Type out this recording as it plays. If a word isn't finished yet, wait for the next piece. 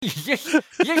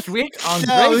This week on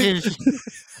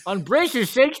No. Braces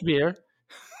Shakespeare.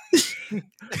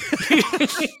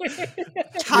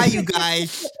 Hi, you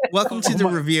guys. Welcome to the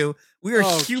review. We are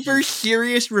super geez.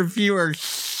 serious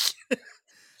reviewers.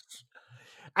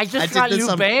 I just did got this new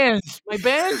on- bands. My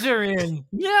bands are in.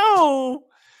 No.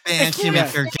 And Jimmy I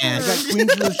got Kirkland.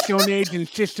 Queens of the Stone Age and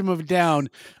System of a Down.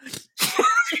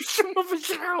 System of a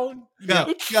Down. Go,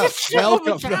 It's go. System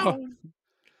of a Down.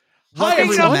 Welcome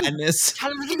to everyone. madness.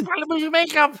 Television, television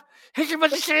makeup. Hit him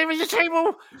at the same as the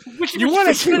table. You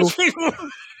wanted to.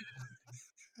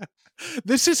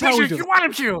 This is how we do You it. want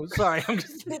him to. Sorry. I'm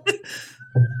just...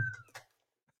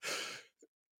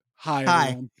 Hi, Hi.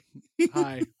 everyone.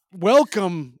 Hi.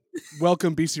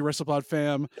 Welcome, BC WrestlePod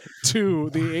fam, to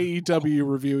the AEW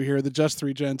review here, the Just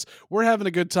Three Gents. We're having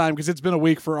a good time because it's been a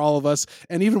week for all of us,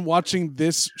 and even watching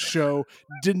this show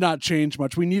did not change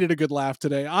much. We needed a good laugh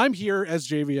today. I'm here as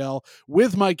JVL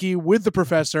with Mikey, with the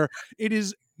professor. It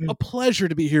is a pleasure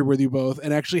to be here with you both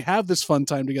and actually have this fun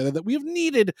time together that we have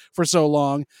needed for so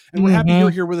long. And we're happy you're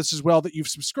here with us as well, that you've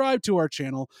subscribed to our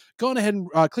channel. Go on ahead and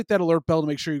click that alert bell to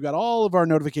make sure you got all of our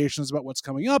notifications about what's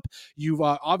coming up. You've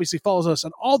obviously followed us on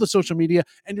all the social media,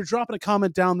 and you're dropping a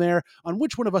comment down there on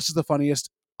which one of us is the funniest.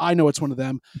 I know it's one of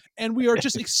them. And we are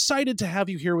just excited to have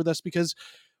you here with us because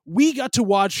we got to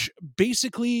watch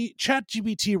basically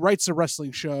ChatGPT Writes a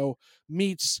Wrestling Show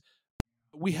meets.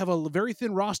 We have a very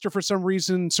thin roster for some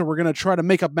reason, so we're going to try to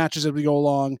make up matches as we go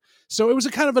along. So it was a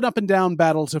kind of an up and down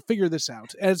battle to figure this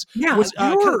out. There's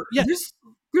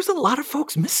a lot of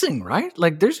folks missing, right?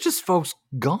 Like, there's just folks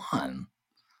gone.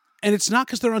 And it's not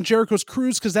because they're on Jericho's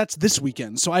cruise, because that's this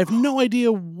weekend. So I have no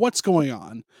idea what's going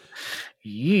on.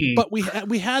 But we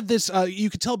had this,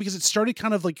 you could tell because it started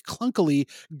kind of like clunkily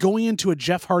going into a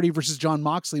Jeff Hardy versus Jon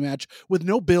Moxley match with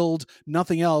no build,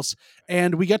 nothing else.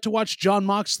 And we get to watch Jon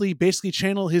Moxley basically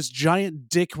channel his giant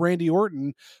dick Randy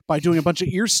Orton by doing a bunch of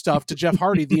ear stuff to Jeff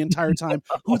Hardy the entire time,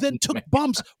 who then took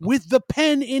bumps with the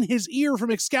pen in his ear from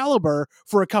Excalibur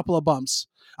for a couple of bumps.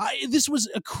 This was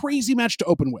a crazy match to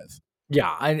open with.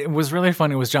 Yeah, it was really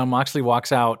funny. Was Jon Moxley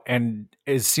walks out and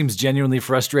seems genuinely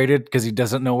frustrated because he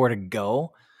doesn't know where to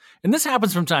go. And this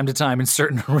happens from time to time in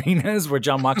certain arenas where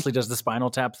Jon Moxley does the spinal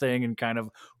tap thing and kind of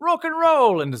rock and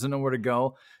roll and doesn't know where to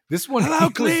go. This one, hello,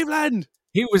 Cleveland.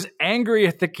 He was angry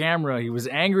at the camera. He was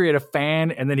angry at a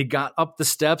fan. And then he got up the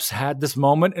steps, had this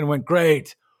moment and went,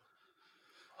 great.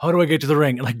 How do I get to the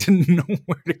ring? And didn't know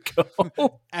where to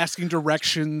go. Asking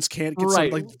directions, can't get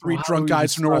Right. some three drunk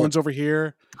guys from New Orleans over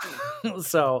here.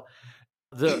 So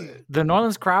the New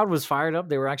Orleans crowd was fired up.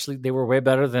 They were way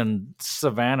better than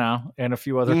Savannah and a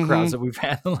few other crowds that we've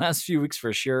had the last few weeks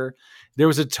for sure. There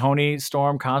was a Tony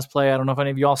Storm cosplay. I don't know if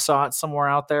any of y'all saw it somewhere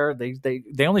out there. They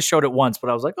only showed it once, but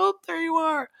I was like, oh, there you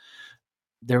are.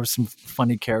 There was some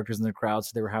funny characters in the crowd,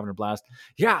 so they were having a blast.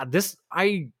 Yeah,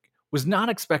 I was not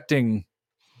expecting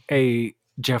a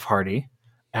Jeff Hardy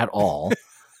at all.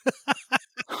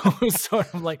 I was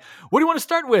sort of like, what do you want to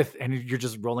start with? And you're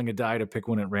just rolling a die to pick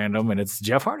one at random, and it's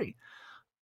Jeff Hardy.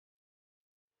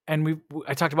 And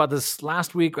I talked about this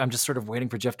last week. I'm just sort of waiting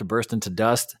for Jeff to burst into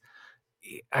dust.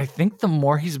 I think the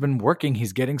more he's been working,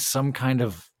 he's getting some kind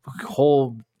of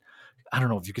whole, I don't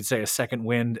know if you could say a second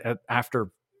wind after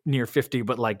near 50,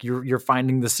 but you're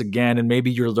finding this again, and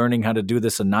maybe you're learning how to do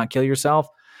this and not kill yourself.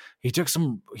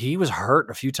 He was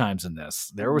hurt a few times in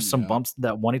this. There was some bumps.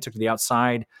 That one he took to the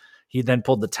outside. He then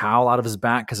pulled the towel out of his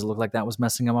back because it looked like that was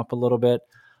messing him up a little bit.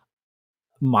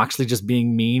 Moxley just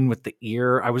being mean with the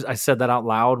ear. I said that out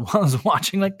loud while I was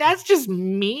watching. That's just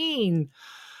mean.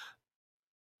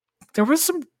 There was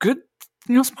some good,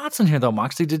 spots in here though.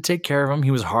 Moxley did take care of him. He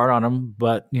was hard on him,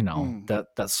 but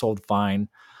that sold fine.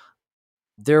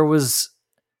 There was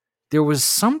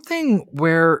something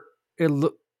where it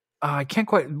looked. I can't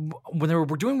quite. When they were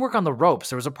doing work on the ropes,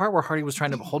 there was a part where Hardy was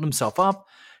trying to hold himself up,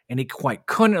 and he quite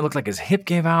couldn't. It looked like his hip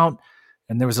gave out,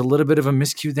 and there was a little bit of a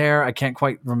miscue there. I can't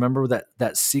quite remember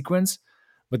that sequence,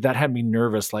 but that had me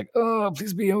nervous. Oh,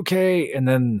 please be okay. And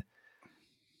then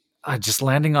just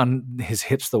landing on his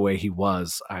hips the way he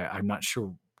was, I'm not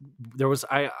sure. There was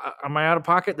am I out of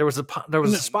pocket? There was a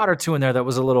spot or two in there that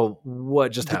was a little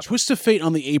what just happened. The twist of fate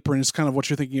on the apron is kind of what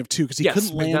you're thinking of too, because he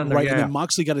couldn't land right, and then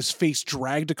Moxley got his face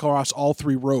dragged across all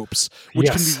three ropes, which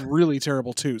can be really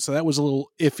terrible too. So that was a little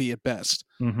iffy at best.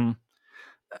 Mm-hmm.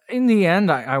 In the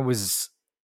end, I was,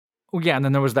 and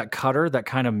then there was that cutter that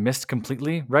kind of missed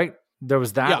completely. Right, there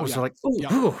was that.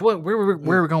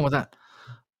 Where are we going with that?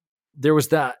 There was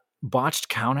that botched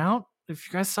count out. If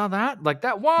you guys saw that,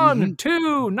 that 1,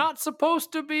 2, not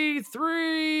supposed to be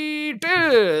 3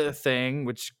 thing,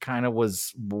 which kind of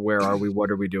was, where are we? What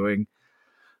are we doing?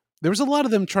 There was a lot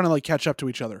of them trying to like catch up to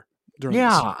each other during this.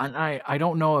 Yeah, and I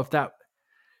don't know if that,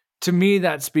 to me,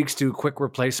 that speaks to quick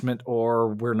replacement,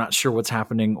 or we're not sure what's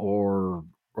happening, or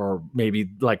maybe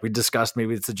like we discussed,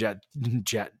 maybe it's a chat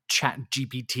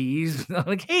GPTs.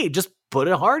 Like, hey, just put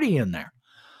a Hardy in there.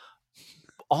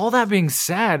 All that being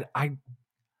said, I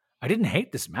didn't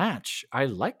hate this match. I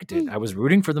liked it. I was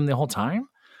rooting for them the whole time.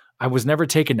 I was never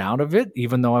taken out of it,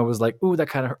 even though I was like,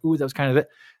 that was kind of it.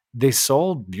 They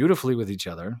sold beautifully with each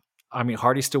other. I mean,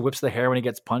 Hardy still whips the hair when he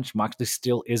gets punched. Moxley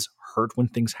still is hurt when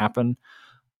things happen.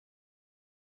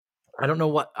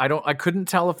 I couldn't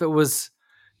tell if it was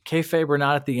kayfabe or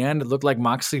not at the end. It looked like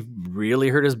Moxley really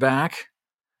hurt his back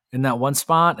in that one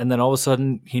spot, and then all of a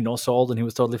sudden he no-sold and he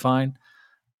was totally fine.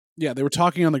 Yeah, they were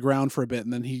talking on the ground for a bit,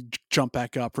 and then he jumped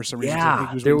back up for some reason.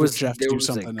 Yeah, there was Jeff to do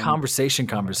something. A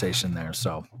conversation there.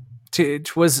 So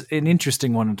it was an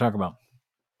interesting one to talk about.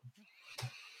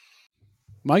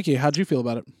 Mikey, how'd you feel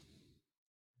about it?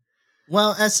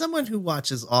 Well, as someone who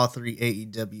watches all 3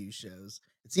 AEW shows,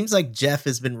 it seems like Jeff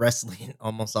has been wrestling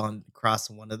almost on across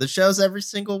one of the shows every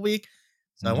single week.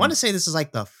 So I want to say this is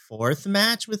like the 4th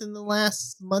match within the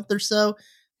last month or so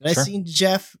that I've seen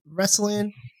Jeff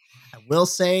wrestling. I will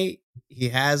say he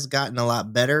has gotten a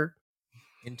lot better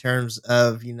in terms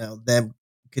of, them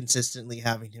consistently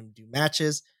having him do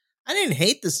matches. I didn't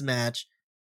hate this match,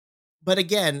 but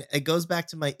again, it goes back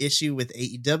to my issue with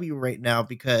AEW right now,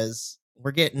 because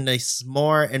we're getting a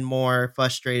more and more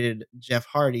frustrated Jeff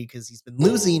Hardy because he's been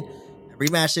losing every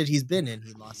match that he's been in.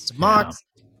 He lost to Mox.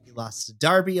 He lost to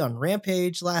Darby on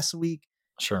Rampage last week.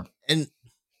 Sure. And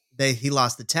he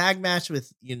lost the tag match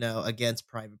with, against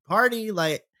Private Party.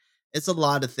 Like, it's a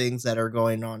lot of things that are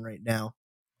going on right now.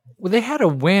 Well, they had a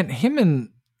win. Him and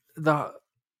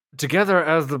together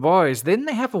as the boys, didn't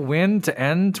they have a win to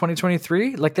end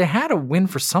 2023? Like, they had a win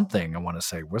for something, I want to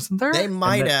say, wasn't there? They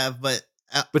might have, but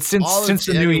since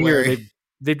the new year,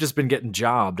 they've just been getting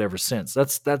jobbed ever since.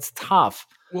 That's tough.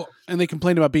 Well, and they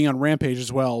complained about being on Rampage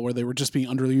as well, where they were just being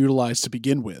underutilized to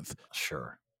begin with.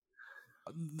 Sure.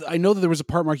 I know that there was a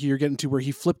part, Marky, you're getting to where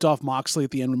he flipped off Moxley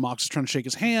at the end when Mox was trying to shake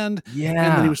his hand. Yeah. And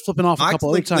then he was flipping off a couple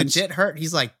other times. Legit hurt.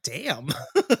 He's like, damn.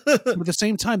 But at the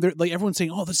same time, they're like, everyone's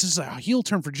saying, oh, this is a heel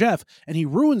turn for Jeff. And he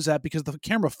ruins that because the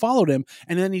camera followed him.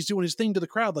 And then he's doing his thing to the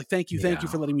crowd. Like, thank you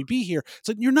for letting me be here. It's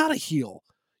like, you're not a heel.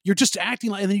 You're just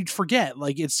acting like, and then you'd forget.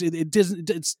 Like, it's two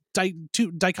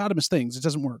dichotomous things. It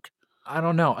doesn't work. I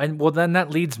don't know. And well, then that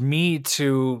leads me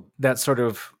to that sort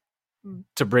of,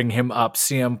 to bring him up,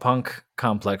 CM Punk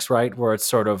complex, right? Where it's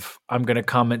sort of, I'm going to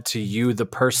comment to you, the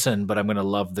person, but I'm going to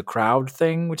love the crowd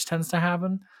thing, which tends to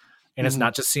happen. And it's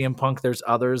not just CM Punk. There's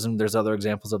others, and there's other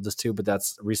examples of this too, but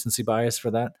that's recency bias for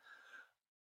that.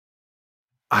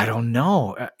 I don't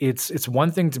know. It's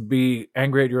one thing to be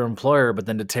angry at your employer, but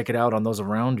then to take it out on those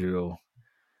around you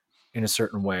in a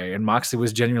certain way. And Moxley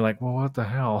was genuinely like, well, what the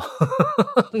hell?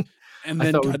 And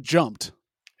then got jumped.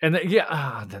 And then,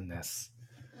 then this.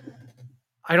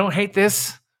 I don't hate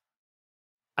this.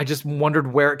 I just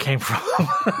wondered where it came from.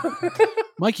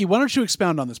 Mikey, why don't you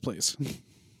expound on this, please?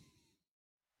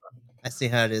 I see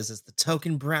how it is. It's the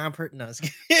token brown person. No,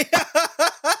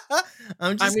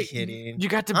 I'm just kidding. You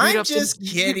got to beat up. Just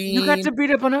kidding. You got to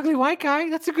beat up an ugly white guy.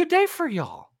 That's a good day for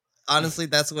y'all. Honestly,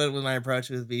 that's what my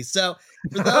approach would be. So,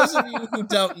 for those of you who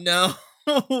don't know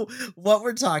what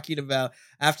we're talking about,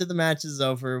 after the match is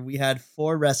over, we had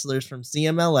 4 wrestlers from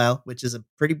CMLL, which is a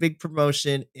pretty big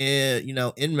promotion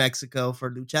in Mexico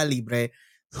for Lucha Libre.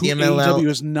 CMLL AEW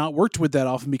has not worked with that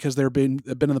often because they've been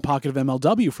in the pocket of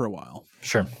MLW for a while.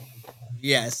 Sure.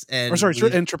 Yes, and in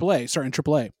AAA. Sorry, in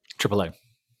AAA. AAA.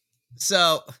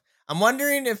 So I'm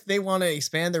wondering if they want to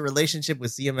expand their relationship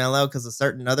with CMLL because a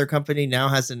certain other company now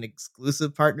has an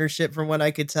exclusive partnership, from what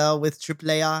I could tell, with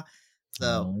AAA.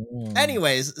 So,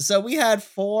 anyways, so we had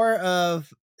 4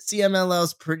 of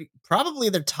CMLL's probably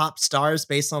their top stars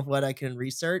based on what I can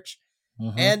research.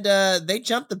 And they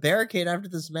jumped the barricade after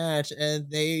this match,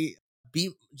 and they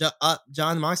beat up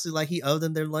John Moxley like he owed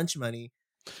them their lunch money.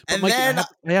 But And Mike,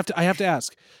 then I have to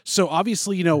ask. So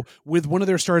obviously, with one of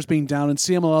their stars being down and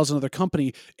CMLL is another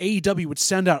company, AEW would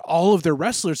send out all of their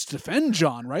wrestlers to defend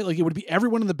John, right? Like, it would be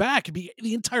everyone in the back. It'd be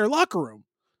the entire locker room.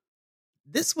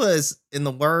 this was, in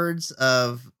the words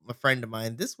of a friend of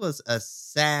mine, this was a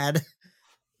sad,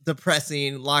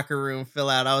 depressing locker room fill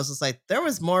out. I was just like, there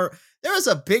was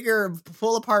a bigger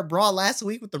pull apart brawl last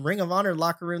week with the Ring of Honor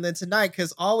locker room than tonight,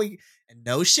 because and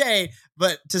no shade,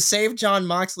 but to save John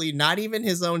Moxley, not even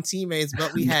his own teammates,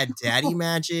 but we had Daddy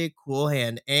Magic, Cool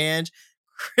Hand Ange,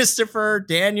 Christopher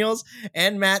Daniels,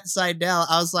 and Matt Sydal.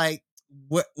 I was like,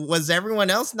 was everyone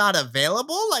else not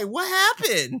available? Like, what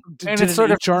happened? Did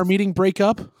an HR meeting break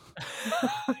up?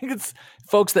 It's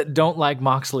folks that don't like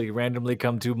Moxley randomly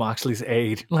come to Moxley's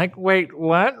aid. Like, wait,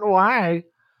 what? Why?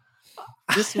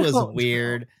 This I was don't know.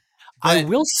 weird. I But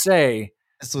will say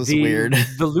this was the weird.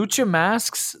 the lucha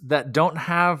masks that don't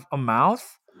have a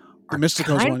mouth The are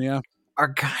Mysticos kind, one, yeah.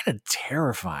 are kind of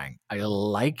terrifying. I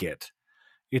like it.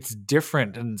 It's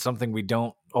different and something we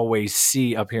don't always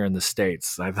see up here in the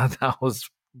States. I thought that was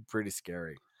pretty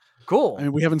scary. Cool. I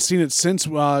mean, we haven't seen it since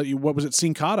what was it?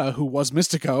 Sin Cara, who was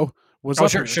Mystico, was Oh,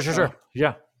 up sure, here. sure.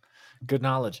 Yeah. Good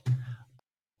knowledge.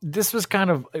 This was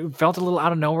it felt a little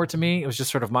out of nowhere to me. It was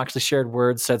just sort of Moxley shared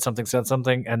words, said something,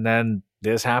 and then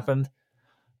this happened.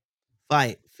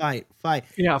 Fight.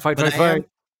 Yeah, fight.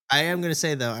 I am gonna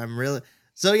say though, I'm really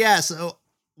so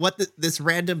what this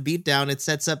random beatdown it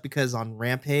sets up, because on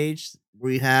Rampage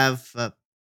we have an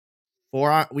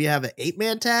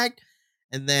 8-man tag,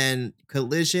 and then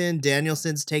Collision,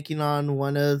 Danielson's taking on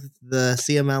one of the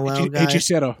CMLL guys.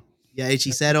 Hechicero. Yeah,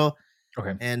 Hechicero.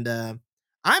 Okay. And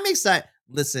I'm excited.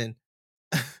 Listen,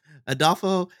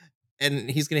 Adolfo, and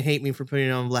he's going to hate me for putting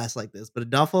it on blast like this, but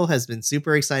Adolfo has been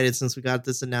super excited since we got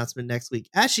this announcement next week,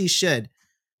 as she should.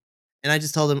 And I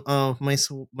just told him, oh,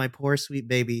 my poor sweet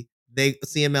baby,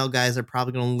 CML guys are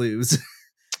probably going to lose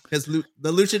because the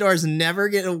Luchadors never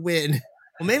get a win.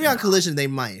 Well, maybe on Collision they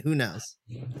might. Who knows?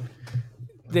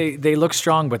 They look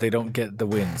strong, but they don't get the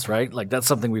wins, right? Like that's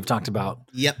something we've talked about.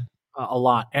 Yep. A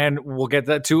lot, and we'll get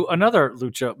that to another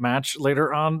lucha match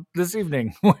later on this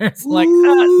evening, where it's like,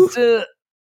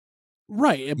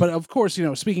 right. But of course,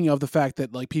 speaking of the fact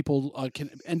that like people can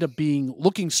end up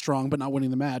looking strong but not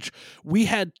winning the match, we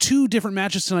had 2 different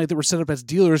matches tonight that were set up as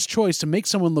dealer's choice to make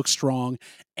someone look strong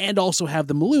and also have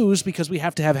them lose, because we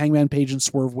have to have Hangman Page and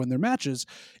Swerve win their matches,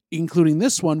 including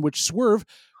this one, which Swerve.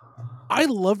 I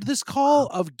loved this call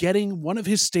of getting one of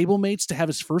his stablemates to have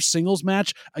his first singles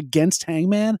match against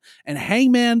Hangman, and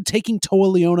Hangman taking Toa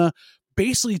Leona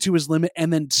basically to his limit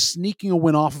and then sneaking a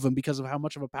win off of him because of how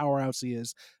much of a powerhouse he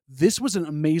is. This was an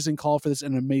amazing call for this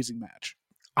and an amazing match.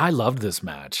 I loved this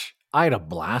match. I had a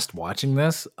blast watching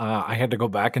this. I had to go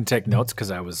back and take notes because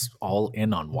I was all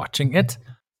in on watching it.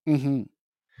 Mm-hmm.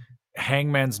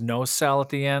 Hangman's no sell at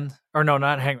the end. Or no,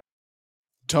 not Hangman.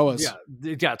 Toa's.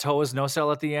 Yeah, Toa's no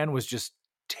sell at the end was just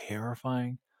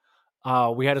terrifying.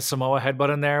 We had a Samoa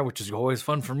headbutt in there, which is always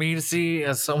fun for me to see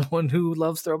as someone who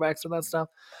loves throwbacks and that stuff.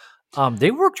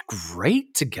 They worked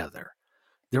great together.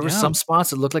 There were some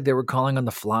spots that looked like they were calling on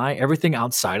the fly. Everything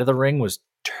outside of the ring was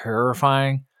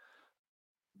terrifying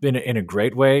in a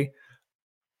great way.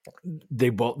 They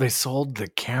sold the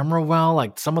camera well.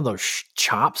 Like some of those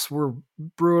chops were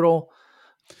brutal.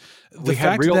 The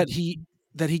fact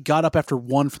that he got up after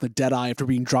one from the dead eye after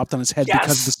being dropped on his head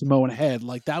because of the Samoan head,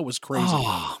 like that was crazy.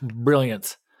 Oh,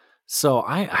 brilliant. So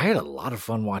I had a lot of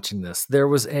fun watching this. There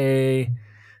was a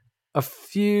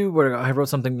few where I wrote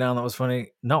something down that was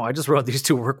funny. No, I just wrote these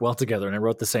 2 work well together, and I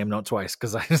wrote the same note twice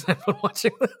because I just had fun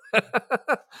watching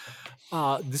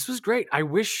this was great. I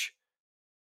wish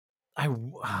I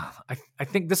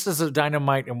think this is a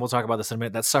Dynamite, and we'll talk about this in a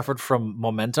minute, that suffered from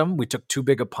momentum. We took too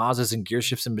big of pauses and gear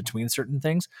shifts in between certain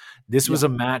things. This was a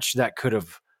match that could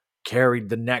have carried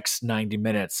the next 90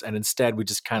 minutes, and instead we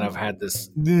just kind of had this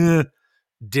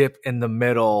dip in the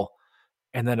middle,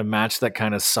 and then a match that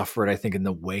kind of suffered, I think, in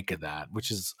the wake of that, which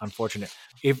is unfortunate.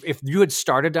 If you had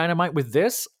started Dynamite with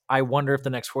this, I wonder if the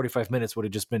next 45 minutes would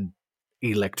have just been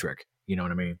electric. You know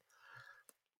what I mean?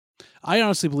 I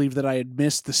honestly believe that I had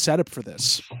missed the setup for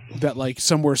this. That like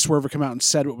somewhere Swerve would come out and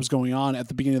said what was going on at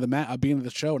the beginning of the beginning of the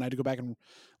show, and I had to go back and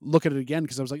look at it again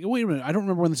because I was like, oh, wait a minute, I don't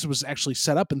remember when this was actually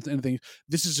set up and anything.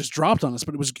 This is just dropped on us,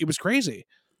 but it was crazy.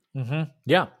 Mm-hmm.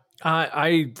 Yeah,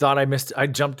 I thought I missed. I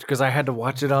jumped because I had to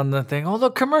watch it on the thing. Oh, the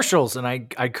commercials, and I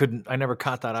couldn't. I never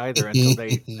caught that either until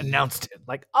they announced it.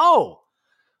 Like, oh,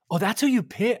 that's who you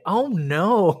pick. Oh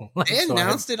no, they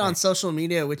announced it on social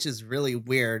media, which is really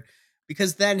weird.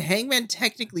 Because then Hangman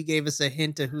technically gave us a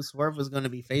hint to who Swerve was going to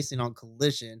be facing on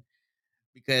Collision.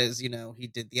 Because, he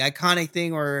did the iconic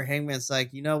thing where Hangman's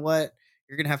like, you know what?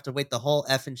 You're going to have to wait the whole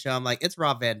effing show. I'm like, it's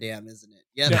Rob Van Dam, isn't it?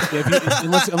 Yep. Yeah.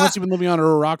 Unless you've been living under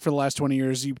a rock for the last 20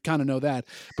 years, you kind of know that.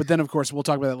 But then, of course, we'll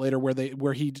talk about that later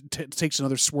where he takes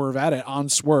another swerve at it on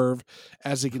Swerve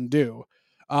as he can do.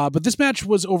 But this match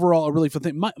was overall a really fun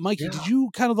thing. Mikey, did you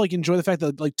kind of like enjoy the fact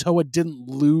that like Toa didn't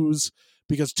lose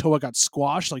because Toa got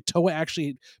squashed? Like Toa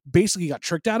actually basically got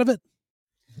tricked out of it.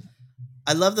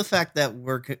 I love the fact that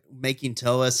we're making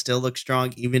Toa still look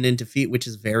strong even in defeat, which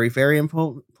is very, very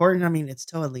important. I mean, it's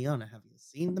Toa Leona. Have you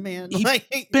seen the man? He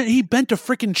bent a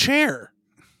freaking chair.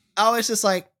 Oh, it's just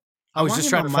like I was just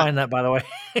trying to find that, by the way.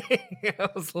 I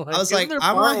was like,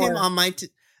 I want him on my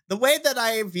the way that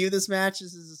I view this match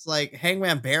is it's like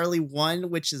Hangman barely won,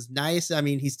 which is nice. I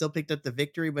mean, he still picked up the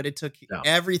victory, but it took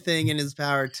everything in his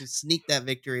power to sneak that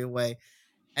victory away.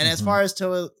 And as far as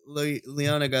Toa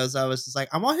Leona goes, I was just like,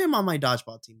 I want him on my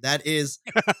dodgeball team. That is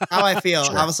how I feel.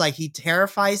 Sure. I was like, he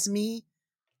terrifies me.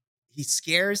 He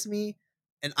scares me.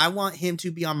 And I want him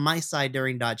to be on my side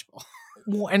during dodgeball.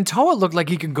 Well, and Toa looked like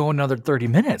he could go another 30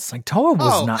 minutes. Like Toa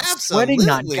was not sweating,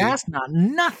 not gas, not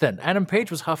nothing. Adam Page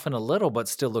was huffing a little, but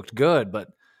still looked good. But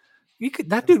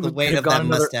that dude the weight of that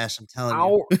mustache, I'm telling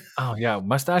you. Oh yeah,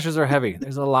 mustaches are heavy.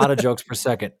 There's a lot of jokes per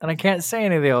second, and I can't say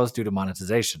any of those due to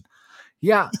monetization.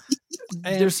 Yeah,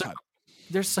 there's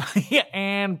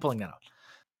and pulling that out.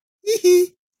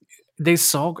 They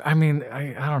saw. I mean,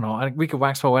 I don't know. We could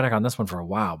wax poetic on this one for a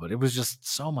while, but it was just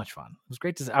so much fun. It was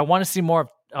great to see. I want to see more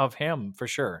of him for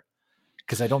sure,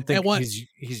 because I don't think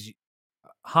he's.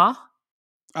 Huh?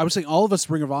 I was saying all of us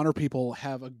Ring of Honor people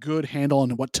have a good handle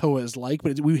on what Toa is like,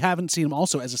 but we haven't seen him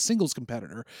also as a singles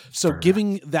competitor. So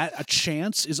giving that a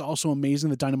chance is also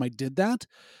amazing that Dynamite did that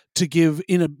to give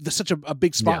in such a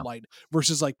big spotlight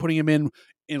versus like putting him in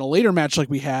a later match like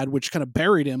we had, which kind of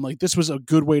buried him. Like this was a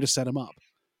good way to set him up.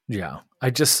 Yeah,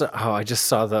 I just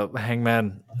saw the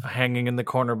Hangman hanging in the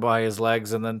corner by his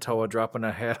legs, and then Toa dropping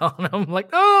a head on him. Like,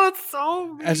 oh, it's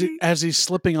so mean. As he's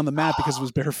slipping on the mat because of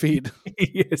his bare feet.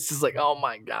 It's just like, oh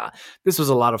my god, this was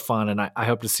a lot of fun, and I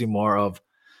hope to see more of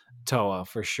Toa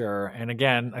for sure. And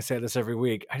again, I say this every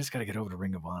week. I just got to get over to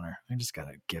Ring of Honor. I just got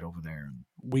to get over there. And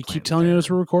we keep telling you as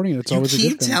we're recording it. It's always a good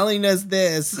thing. Keep telling us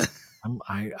this.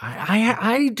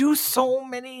 I do so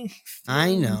many things.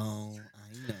 I know.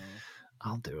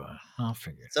 I'll do it. I'll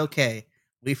figure it. It's okay.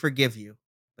 We forgive you,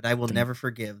 but I will never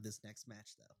forgive this next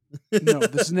match, though. No,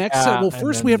 this next. Well,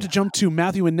 first we have to jump to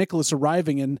Matthew and Nicholas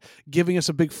arriving and giving us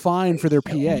a big fine for their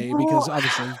PA because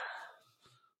obviously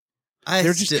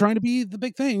they're just trying to be the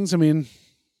big things. I mean,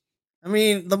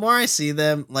 the more I see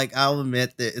them, like I'll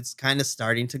admit that it's kind of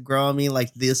starting to grow on me.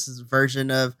 Like this version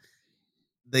of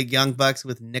the Young Bucks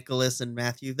with Nicholas and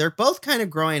Matthew, they're both kind of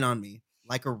growing on me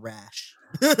like a rash.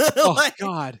 Oh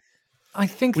God. I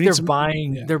think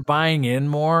they're buying in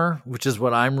more, which is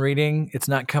what I'm reading. It's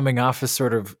not coming off as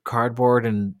sort of cardboard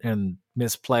and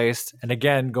misplaced. And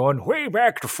again, going way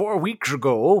back to 4 weeks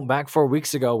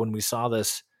ago when we saw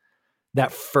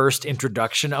that first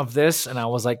introduction of this, and I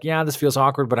was like, yeah, this feels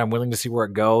awkward, but I'm willing to see where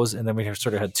it goes. And then we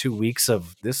sort of had 2 weeks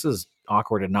of this is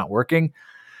awkward and not working.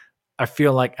 I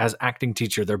feel like as acting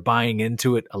teacher, they're buying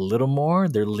into it a little more.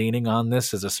 They're leaning on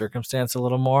this as a circumstance a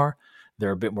little more.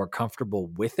 They're a bit more comfortable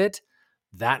with it.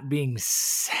 That being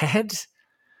said,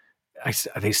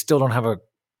 they still don't have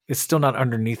it's still not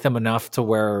underneath them enough to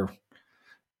where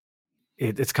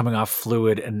it's coming off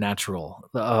fluid and natural.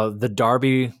 The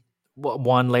Darby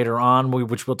one later on,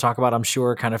 which we'll talk about, I'm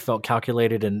sure, kind of felt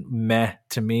calculated and meh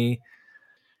to me.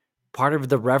 Part of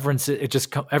the reverence, it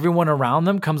just everyone around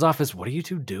them comes off as, what are you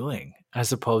two doing?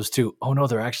 As opposed to, oh no,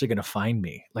 they're actually going to find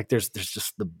me. Like there's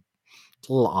just the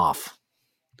little off.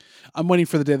 I'm waiting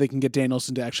for the day they can get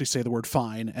Danielson to actually say the word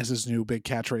fine as his new big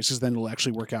catchphrase, because then it'll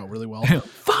actually work out really well.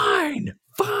 Fine.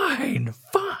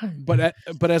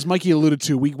 But as Mikey alluded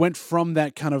to, we went from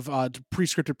that kind of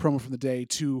pre-scripted promo from the day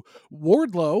to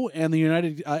Wardlow and the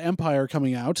United Empire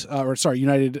coming out,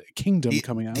 United Kingdom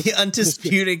coming out. The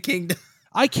Undisputed Kingdom.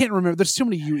 I can't remember. There's too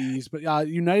many UEs, but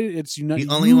United. It's United.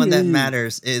 The only one that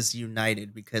matters is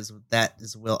United because that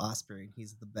is Will Ospreay.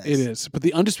 He's the best. It is. But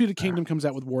the Undisputed Kingdom comes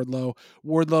out with Wardlow.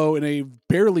 Wardlow in a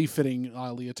barely fitting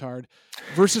leotard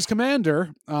versus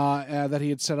Commander that he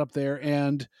had set up there.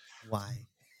 And why?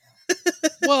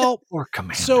 Well, or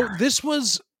Commander. So this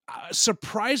was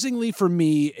surprisingly for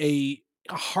me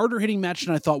a harder hitting match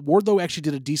than I thought. Wardlow actually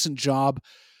did a decent job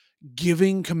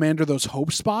giving Commander those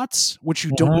hope spots, which you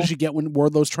don't usually get when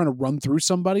Wardlow's trying to run through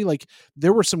somebody. Like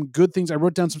there were some good things. I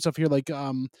wrote down some stuff here. Like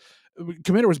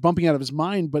Commander was bumping out of his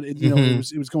mind, but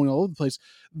it was going all over the place.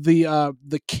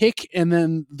 The kick and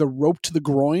then the rope to the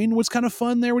groin was kind of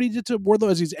fun there. What he did to Wardlow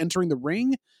as he's entering the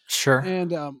ring. Sure.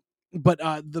 And but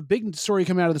the big story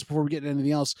coming out of this before we get into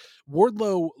anything else,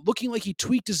 Wardlow looking like he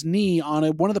tweaked his knee on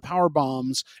one of the power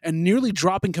bombs and nearly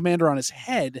dropping Commander on his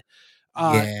head.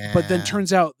 But then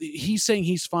turns out he's saying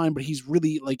he's fine, but he's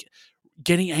really like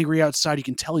getting angry outside. You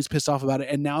can tell he's pissed off about it.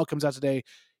 And now it comes out today,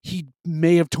 he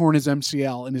may have torn his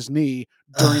MCL in his knee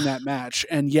during that match.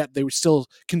 And yet they would still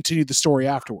continue the story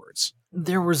afterwards.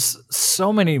 There was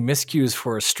so many miscues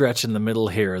for a stretch in the middle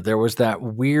here. There was that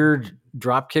weird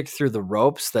drop kick through the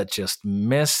ropes that just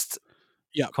missed.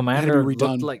 Yeah. Commander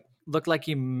looked like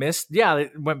he missed. Yeah,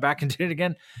 it went back and did it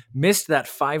again. Missed that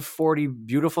 540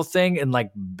 beautiful thing and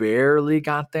like barely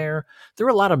got there. There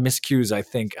were a lot of miscues, I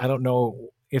think. I don't know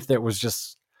if there was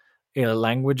just a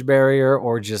language barrier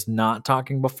or just not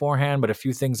talking beforehand, but a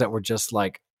few things that were just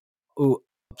like, "Ooh,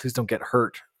 please don't get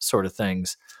hurt," sort of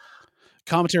things.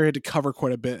 Commentary had to cover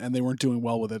quite a bit, and they weren't doing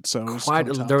well with it. So it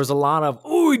was There was a lot of,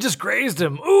 "Ooh, he just grazed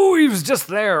him. Ooh, he was just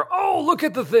there. Oh, look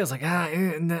at the thing." It's like,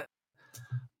 and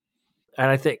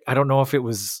I don't know if it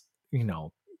was,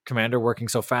 Commander working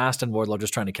so fast and Wardlow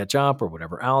just trying to catch up or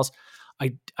whatever else.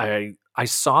 I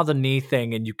saw the knee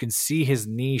thing, and you can see his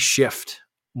knee shift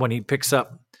when he picks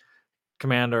up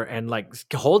Commander and like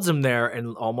holds him there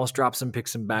and almost drops him,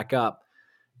 picks him back up,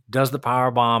 does the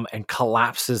power bomb and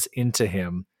collapses into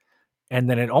him. And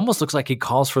then it almost looks like he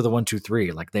calls for the 1, 2,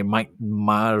 3. Like they might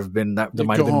have been that there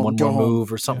might have been one more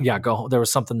move or something. Yeah, go home. There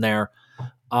was something there.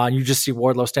 You just see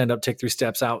Wardlow stand up, take 3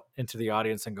 steps out into the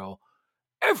audience and go,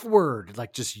 F word,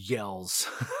 like just yells.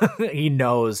 He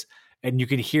knows. And you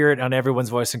can hear it on everyone's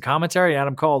voice and commentary.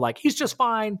 Adam Cole, like, he's just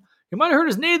fine. He might have hurt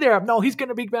his knee there. No, he's going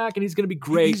to be back and he's going to be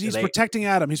great. He's protecting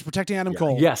Adam. He's protecting Adam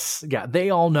Cole. Yes. Yeah. They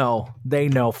all know. They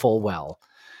know full well.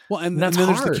 Well, and then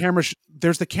there's the camera.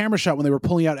 There's the camera shot when they were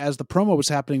pulling out as the promo was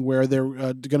happening, where they're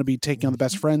going to be taking on the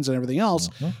best friends and everything else.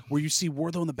 Where you see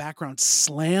Wardlow in the background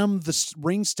slam the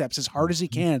ring steps as hard as he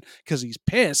can because he's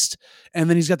pissed, and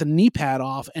then he's got the knee pad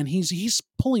off, and he's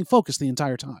pulling focus the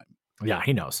entire time. Yeah,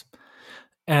 he knows.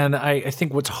 And I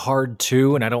think what's hard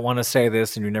too, and I don't want to say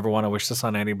this, and you never want to wish this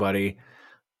on anybody,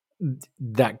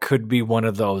 that could be one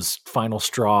of those final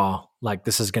straw, like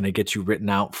this is going to get you written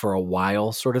out for a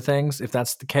while sort of things, if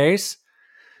that's the case.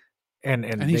 And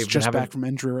he's just back from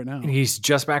injury right now. He's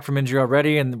just back from injury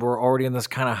already, and we're already in this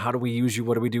kind of how do we use you,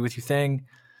 what do we do with you thing.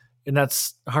 And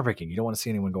that's heartbreaking. You don't want to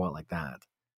see anyone go out like that.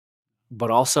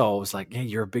 But also, it's like, hey,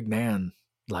 you're a big man.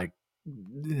 Like,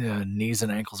 knees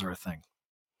and ankles are a thing.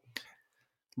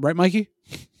 Right, Mikey?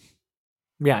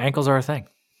 Yeah, ankles are a thing.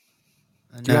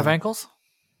 Do you have ankles?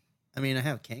 I mean, I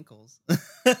have cankles.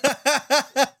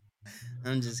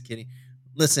 I'm just kidding.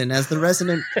 Listen, as the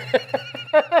resident...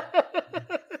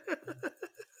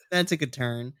 That took a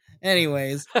turn.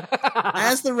 Anyways,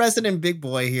 as the resident big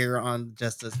boy here on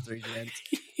Justice 3 Gents,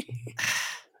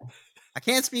 I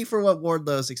can't speak for what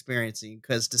Wardlow's experiencing,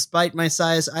 because despite my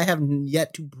size, I have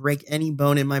yet to break any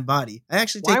bone in my body. I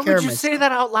actually take care of myself. Why would you say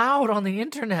that out loud on the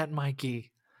internet,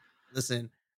 Mikey? Listen,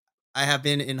 I have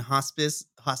been in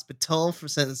hospital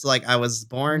since like I was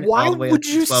born. All the way up to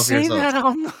 12 years old. Why would you say that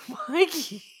on the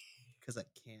Mikey? Because I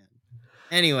can.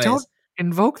 Anyways. Don't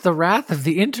invoke the wrath of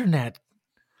the internet.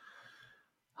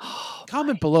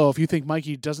 Comment below if you think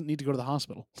Mikey doesn't need to go to the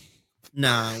hospital.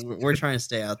 Nah, we're trying to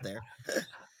stay out there.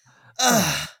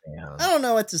 I don't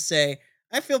know what to say.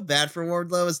 I feel bad for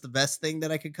Wardlow is the best thing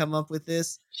that I could come up with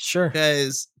this. Sure.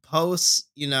 Because post,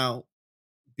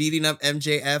 beating up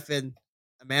MJF and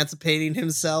emancipating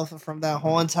himself from that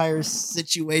whole entire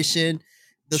situation,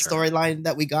 the storyline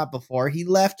that we got before he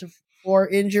left for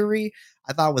injury,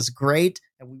 I thought was great.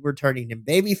 And we were turning him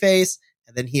babyface.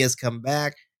 And then he has come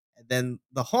back. And then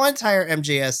the whole entire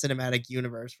MJS cinematic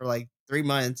universe for like 3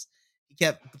 months, he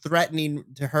kept threatening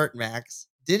to hurt Max.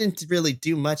 Didn't really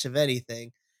do much of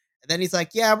anything. And then he's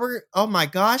like, oh my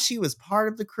gosh, he was part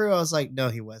of the crew. I was like, no,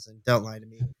 he wasn't. Don't lie to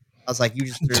me. I was like, you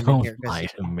just threw him in here. Don't lie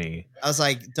to me. I was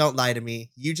like, don't lie to me.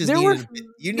 You just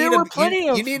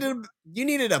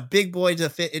needed a big boy to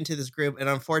fit into this group. And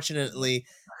unfortunately,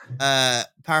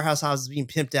 Powerhouse Hobbs is being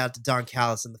pimped out to Don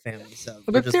Callis and the family. So,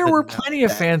 but there were plenty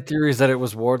of fan theories that it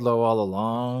was Wardlow all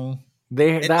along.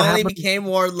 It only became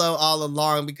Wardlow all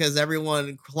along because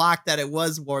everyone clocked that it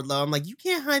was Wardlow. I'm like, you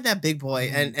can't hide that big boy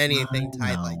and anything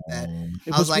tight like that.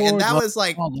 I was like, and that was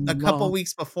like a couple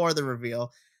weeks before the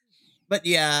reveal. But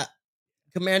yeah,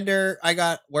 Commander, I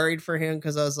got worried for him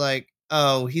because I was like,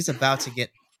 oh, he's about to get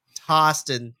tossed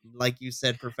and, like you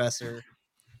said, Professor,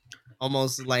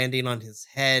 almost landing on his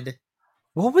head.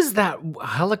 What was that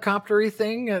helicopter-y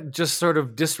thing? Just sort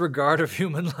of disregard of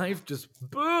human life, just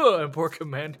boo, and poor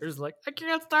Commander's like, I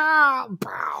can't stop.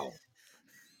 Pow.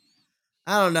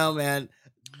 I don't know, man.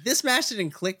 This match didn't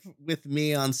click with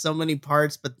me on so many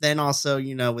parts, but then also,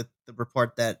 with the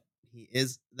report that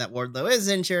Wardlow is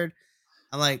injured,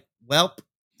 I'm like, welp.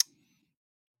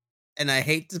 And I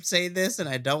hate to say this, and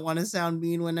I don't want to sound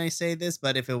mean when I say this,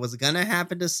 but if it was going to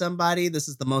happen to somebody, this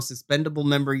is the most expendable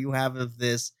member you have of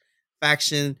this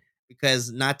faction,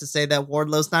 because not to say that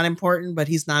Wardlow's not important, but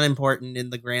he's not important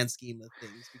in the grand scheme of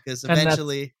things, because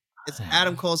eventually it's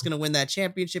Adam Cole's going to win that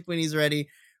championship when he's ready.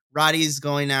 Roddy's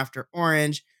going after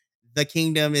Orange. The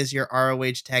Kingdom is your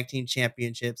ROH Tag Team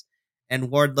Championships, and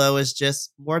Wardlow is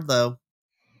just Wardlow.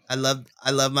 I love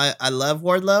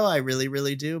Wardlow. I really,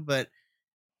 really do. But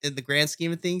in the grand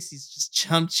scheme of things, he's just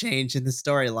chump change in the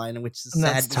storyline, which is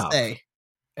sad to say.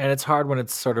 And it's hard when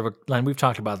it's sort of and we've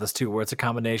talked about this too, where it's a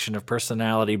combination of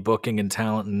personality, booking, and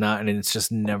talent, and it's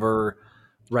just never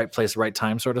right place, right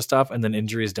time sort of stuff. And then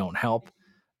injuries don't help.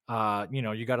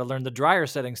 You got to learn the dryer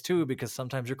settings too, because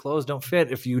sometimes your clothes don't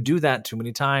fit if you do that too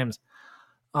many times.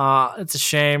 It's a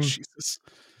shame. Jesus.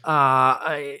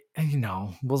 We'll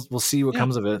see what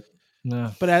comes of it.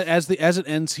 Yeah. But as it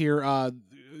ends here,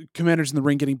 Commander's in the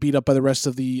ring getting beat up by the rest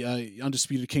of the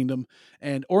Undisputed Kingdom,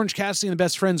 and Orange Cassidy and the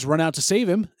Best Friends run out to save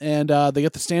him, and they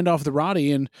get the standoff with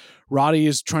Roddy, and Roddy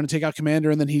is trying to take out Commander,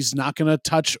 and then he's not going to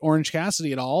touch Orange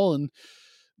Cassidy at all, and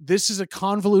this is a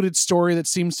convoluted story that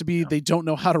seems to be they don't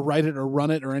know how to write it or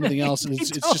run it or anything else, and it's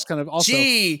just kind of also.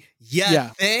 Thing?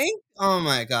 Oh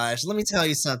my gosh! Let me tell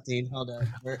you something. Hold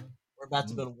on, we're about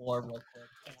to go to war real quick.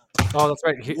 Oh, that's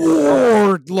right.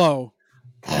 Wardlow.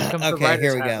 Okay,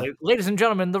 here we go. Ladies and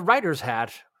gentlemen, the writer's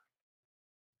hat.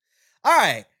 All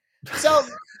right. So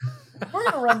we're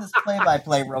going to run this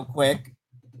play-by-play real quick.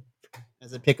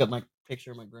 As I pick up my picture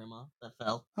of my grandma that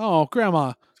fell. Oh,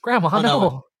 Grandma. Grandma,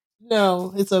 no.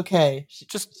 No, it's okay.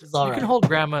 She's all right. Can hold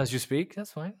Grandma as you speak.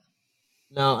 That's fine.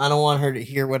 No, I don't want her to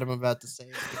hear what I'm about to say.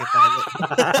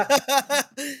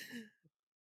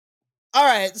 All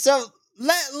right. So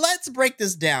let's break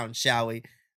this down, shall we?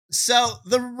 So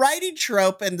the writing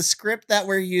trope and the script that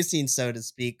we're using, so to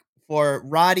speak, for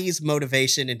Roddy's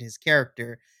motivation and his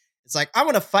character, it's like, I'm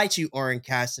going to fight you, Orange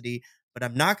Cassidy, but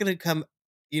I'm not going to come,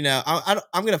 I'm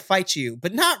going to fight you,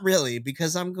 but not really,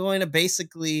 because I'm going to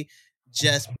basically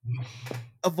just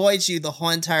avoid you the whole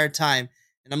entire time.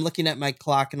 And I'm looking at my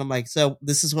clock and I'm like, so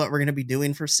this is what we're going to be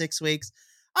doing for 6 weeks.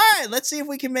 All right, let's see if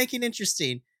we can make it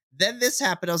interesting. Then this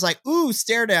happened. I was like, ooh,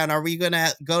 stare down. Are we going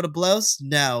to go to blows?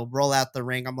 No, roll out the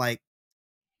ring. I'm like,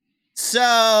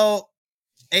 so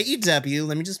AEW,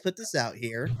 let me just put this out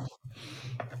here.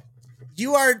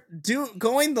 You are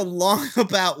going the long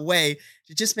about way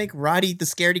to just make Roddy the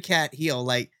scaredy cat heel.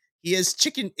 Like, he is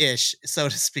chicken-ish, so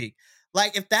to speak.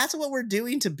 Like, if that's what we're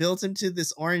doing to build him to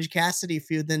this Orange Cassidy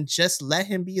feud, then just let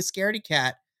him be a scaredy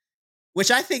cat. Which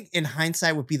I think in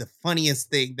hindsight would be the funniest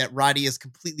thing, that Roddy is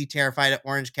completely terrified of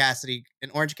Orange Cassidy,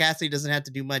 and Orange Cassidy doesn't have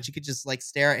to do much. You could just like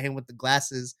stare at him with the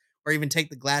glasses or even take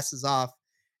the glasses off,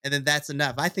 and then that's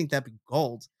enough. I think that'd be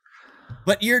gold.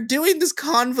 But you're doing this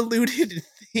convoluted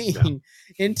thing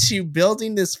into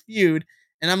building this feud,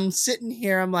 and I'm sitting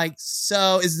here, I'm like,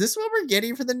 so is this what we're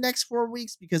getting for the next 4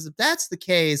 weeks? Because if that's the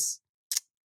case,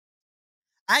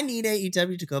 I need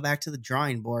AEW to go back to the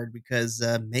drawing board, because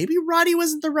maybe Roddy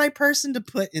wasn't the right person to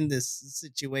put in this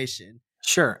situation.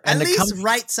 Sure. And at least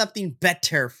write something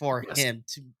better for him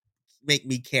to make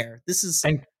me care. This is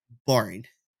boring.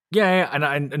 Yeah,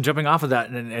 and jumping off of that,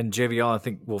 and JVL, I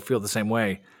think, will feel the same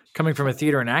way. Coming from a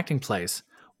theater and acting place,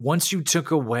 once you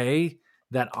took away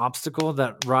that obstacle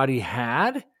that Roddy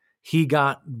had, he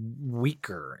got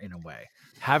weaker in a way.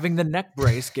 Having the neck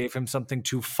brace gave him something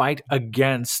to fight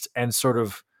against and sort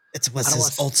of... It was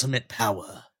his ultimate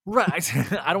power. Right.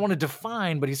 I don't want to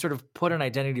define, but he sort of put an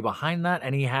identity behind that,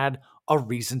 and he had a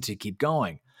reason to keep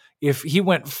going. If he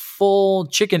went full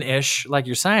chicken-ish, like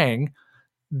you're saying,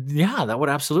 yeah, that would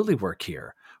absolutely work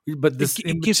here. But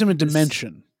it gives him a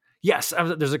dimension. Yes,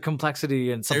 there's a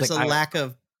complexity and something. There's a lack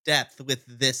of depth with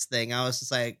this thing. I was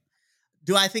just like,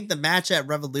 do I think the match at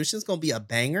Revolution is going to be a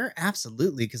banger?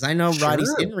 Absolutely, because I know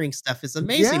Roddy's in-ring stuff is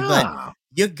amazing, but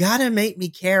you got to make me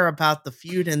care about the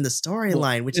feud and the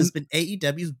storyline, which has been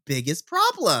AEW's biggest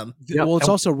problem. Well, it's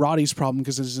also Roddy's problem,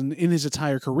 because in his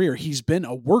entire career, he's been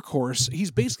a workhorse. He's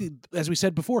basically, as we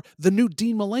said before, the new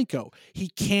Dean Malenko. He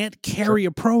can't carry a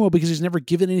promo because he's never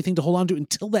given anything to hold on to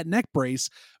until that neck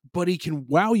brace, but he can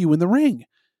wow you in the ring.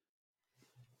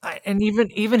 And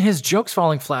even his jokes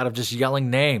falling flat of just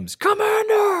yelling names,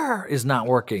 Commander, is not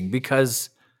working, because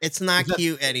it's not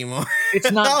cute anymore.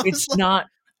 It's not. It's not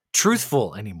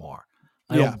truthful anymore.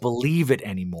 I don't believe it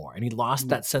anymore. And he lost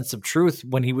that sense of truth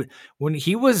when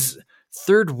he was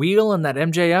third wheel in that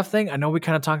MJF thing. I know we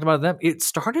kind of talked about them. It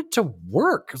started to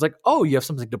work. It was like, oh, you have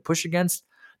something to push against.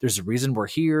 There's a reason we're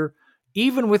here.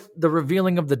 Even with the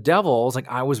revealing of the devil, like,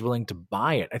 I was willing to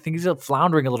buy it. I think he's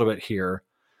floundering a little bit here.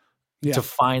 To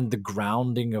find the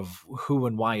grounding of who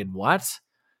and why and what.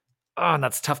 Oh, and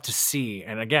that's tough to see.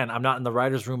 And again, I'm not in the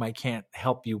writer's room. I can't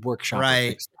help you workshop.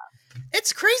 Right.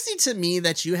 It's crazy to me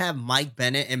that you have Mike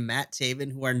Bennett and Matt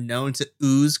Taven, who are known to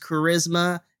ooze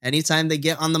charisma anytime they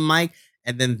get on the mic.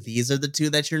 And then these are the two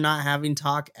that you're not having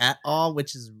talk at all,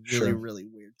 which is really, really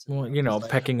weird. Well, like,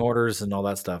 pecking orders and all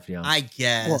that stuff. Yeah, I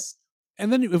guess. Well,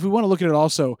 and then if we want to look at it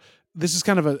also, this is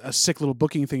kind of a sick little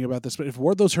booking thing about this, but if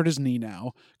Wardlow's hurt his knee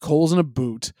now, Cole's in a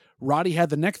boot, Roddy had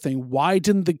the neck thing, why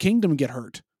didn't the Kingdom get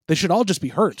hurt? They should all just be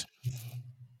hurt.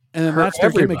 And then Hurt that's their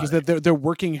gimmick, everybody. is that they're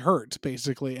working hurt,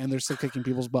 basically, and they're still kicking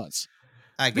people's butts.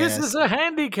 I guess. This is a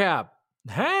handicap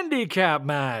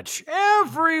match.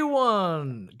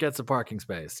 Everyone gets a parking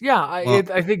space. Yeah, I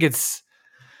think it's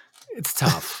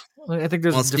tough. I think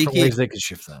there's different ways they could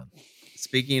shift that.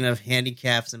 Speaking of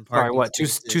handicaps and parking, sorry, what? Too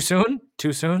soon?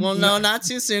 Too soon? Well, no, not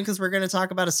too soon, because we're going to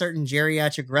talk about a certain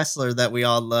geriatric wrestler that we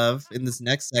all love in this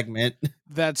next segment.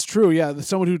 That's true. Yeah,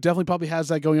 someone who definitely probably has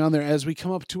that going on there. As we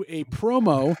come up to a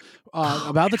promo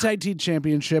about the tag team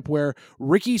championship, where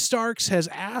Ricky Starks has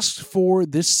asked for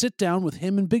this sit down with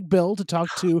him and Big Bill to talk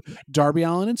to Darby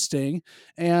Allin and Sting,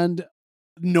 and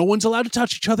no one's allowed to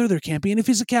touch each other. There can't be any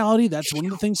physicality. That's one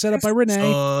of the things set up by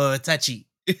Renee. Oh, touchy.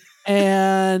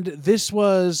 And this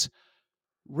was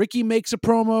Ricky makes a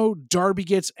promo. Darby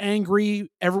gets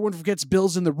angry. Everyone forgets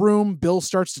Bill's in the room. Bill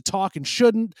starts to talk and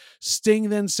shouldn't. Sting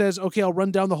then says, okay, I'll run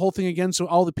down the whole thing again so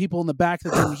all the people in the back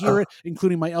that didn't hear it,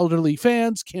 including my elderly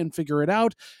fans, can figure it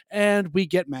out. And we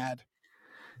get mad.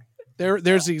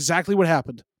 There's exactly what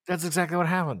happened. That's exactly what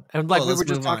happened. And like we were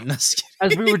just talking,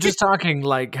 as we were just talking,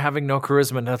 like having no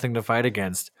charisma, nothing to fight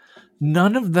against.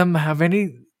 None of them have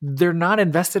any. They're not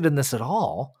invested in this at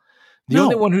all. The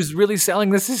only one who's really selling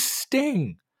this is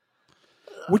Sting.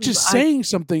 Which is saying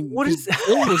something. What is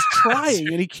Bill was trying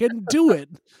and he couldn't do it.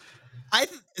 I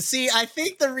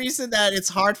think the reason that it's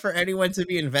hard for anyone to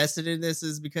be invested in this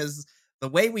is because the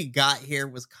way we got here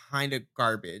was kind of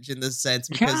garbage in this sense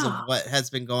because of what has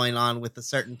been going on with a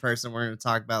certain person we're going to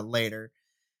talk about later.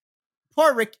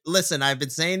 Poor Rick. Listen, I've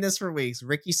been saying this for weeks.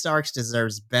 Ricky Starks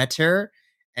deserves better,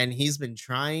 and he's been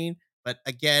trying. But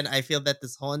again, I feel that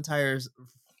this whole entire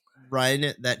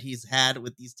run that he's had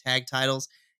with these tag titles,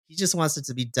 he just wants it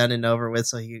to be done and over with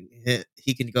so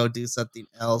he can go do something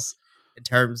else in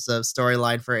terms of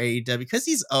storyline for AEW, because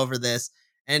he's over this.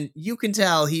 And you can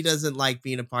tell he doesn't like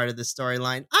being a part of this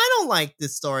storyline. I don't like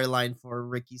this storyline for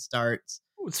Ricky Starks.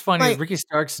 What's funny is Ricky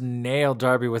Starks nailed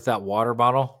Darby with that water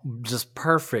bottle. Just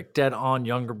perfect. Dead on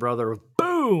younger brother.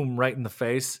 Boom! Right in the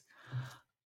face.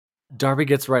 Darby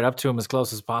gets right up to him as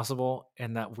close as possible.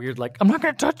 And that weird, like, I'm not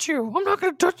going to touch you. I'm not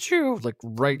going to touch you. Like,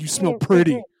 right. You smell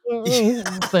pretty.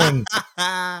 Thing.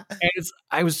 And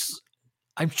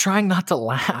I'm trying not to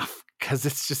laugh because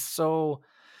it's just so,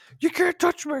 you can't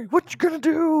touch me. What you going to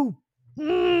do?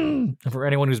 And for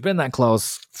anyone who's been that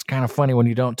close, it's kind of funny when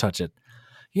you don't touch it.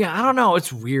 Yeah, I don't know.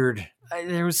 It's weird.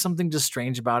 There was something just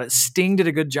strange about it. Sting did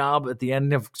a good job at the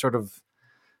end of sort of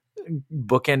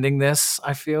bookending this,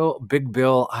 I feel. Big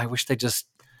Bill, I wish they just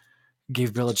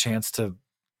gave Bill a chance to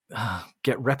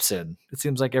get reps in. It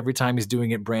seems like every time he's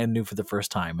doing it brand new for the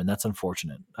first time, and that's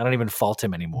unfortunate. I don't even fault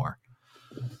him anymore.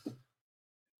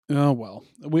 Oh, well.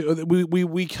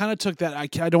 We kind of took that. I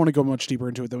don't want to go much deeper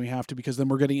into it than we have to, because then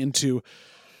we're getting into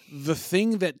the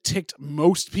thing that ticked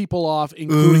most people off,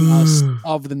 including us,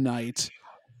 of the night.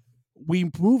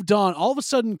 We moved on. All of a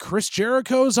sudden, Chris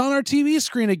Jericho's on our TV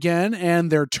screen again,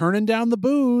 and they're turning down the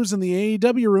booze in the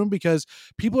AEW room because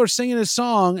people are singing his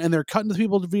song and they're cutting the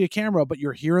people via camera, but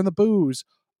you're hearing the booze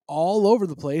all over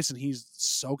the place, and he's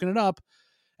soaking it up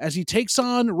as he takes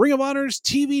on Ring of Honor's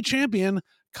TV champion,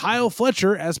 Kyle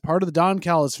Fletcher, as part of the Don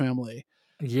Callis family.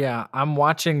 Yeah, I'm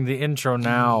watching the intro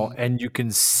now, and you can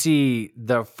see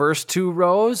the first two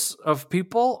rows of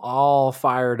people all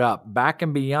fired up. Back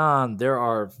and beyond, there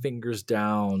are fingers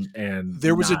down, and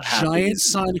there was a giant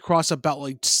sign across about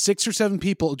like 6 or 7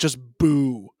 people just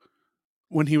boo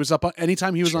when he was up.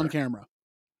 Anytime he was on camera,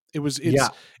 it's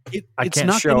can't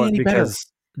not show getting it any because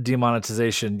better.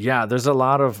 Demonetization. Yeah, there's a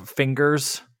lot of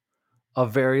fingers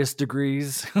of various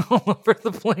degrees all over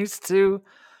the place too.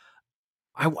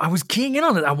 I was keying in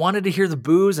on it. I wanted to hear the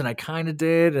boos, and I kind of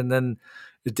did. And then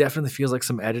it definitely feels like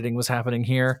some editing was happening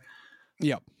here.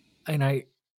 Yep. And I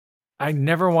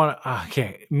never want to.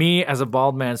 Okay, me as a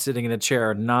bald man sitting in a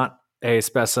chair, not a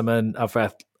specimen of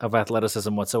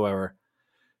athleticism whatsoever.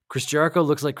 Chris Jericho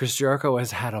looks like Chris Jericho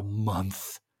has had a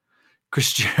month.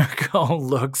 Chris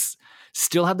Jericho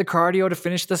still had the cardio to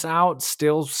finish this out,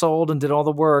 still sold and did all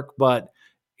the work, but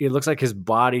it looks like his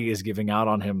body is giving out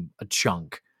on him a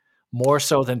chunk. More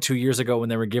so than 2 years ago when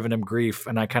they were giving him grief.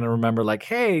 And I kind of remember like,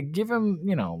 hey, give him,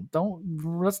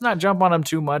 let's not jump on him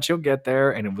too much. He'll get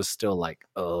there. And it was still like,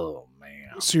 oh,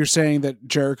 man. So you're saying that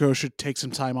Jericho should take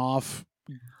some time off,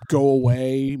 go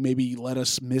away, maybe let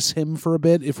us miss him for a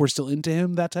bit if we're still into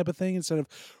him, that type of thing, instead of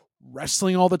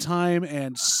wrestling all the time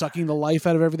and sucking the life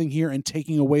out of everything here and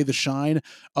taking away the shine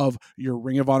of your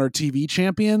Ring of Honor TV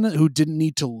champion who didn't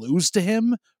need to lose to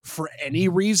him for any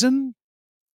reason?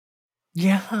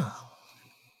 Yeah.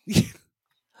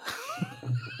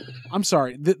 I'm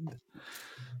sorry.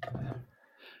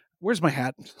 Where's my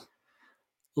hat?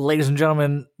 Ladies and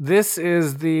gentlemen, this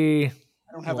is the.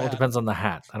 I don't have Well, a it hat. depends on the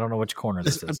hat. I don't know which corner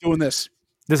this I'm is. doing this.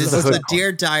 This This is the is hood the corner.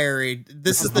 Dear Diary.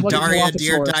 This is the I'm like a Daria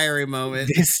Dear Dilophosaurus. Diary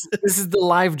moment. This is the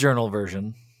live journal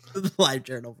version. The live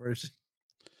journal version.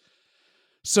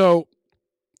 So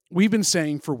we've been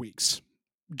saying for weeks,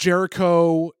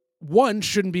 Jericho, one,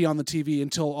 shouldn't be on the TV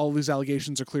until all these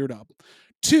allegations are cleared up.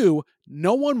 Two,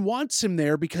 no one wants him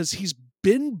there because he's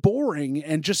been boring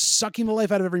and just sucking the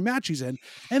life out of every match he's in.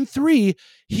 And three,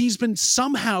 he's been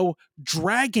somehow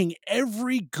dragging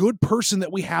every good person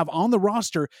that we have on the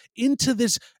roster into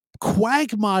this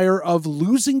quagmire of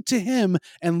losing to him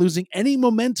and losing any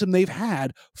momentum they've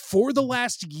had for the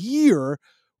last year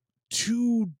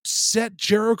to set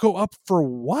Jericho up for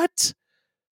what?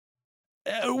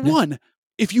 One,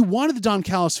 if you wanted the Don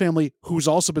Callis family, who's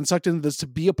also been sucked into this, to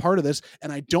be a part of this,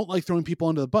 and I don't like throwing people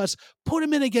under the bus, put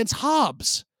him in against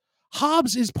Hobbs.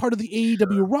 Hobbs is part of the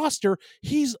AEW roster.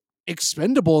 He's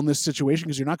expendable in this situation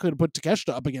because you're not going to put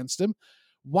Takeshita up against him.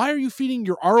 Why are you feeding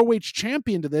your ROH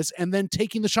champion to this and then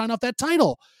taking the shine off that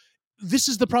title? This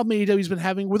is the problem AEW's been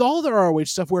having with all their ROH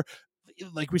stuff where,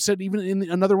 like we said, even in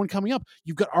another one coming up,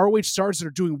 you've got ROH stars that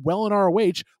are doing well in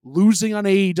ROH, losing on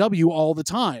AEW all the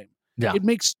time. Yeah. It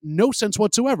makes no sense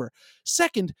whatsoever.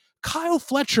 Second, Kyle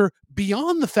Fletcher,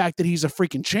 beyond the fact that he's a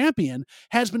freaking champion,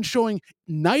 has been showing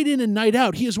night in and night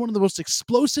out. He is one of the most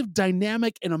explosive,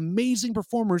 dynamic, and amazing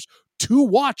performers to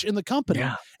watch in the company.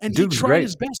 Yeah. And Dude's he tried great.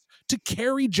 his best to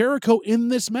carry Jericho in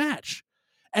this match.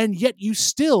 And yet you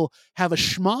still have a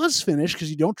schmoz finish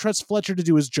because you don't trust Fletcher to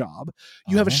do his job.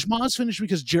 You have a schmoz finish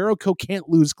because Jericho can't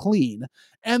lose clean.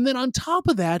 And then on top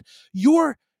of that,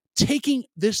 you're taking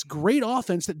this great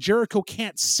offense that Jericho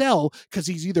can't sell because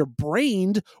he's either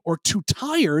brained or too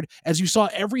tired. As you saw,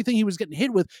 everything he was getting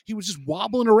hit with, he was just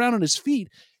wobbling around on his feet.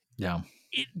 Yeah.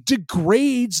 It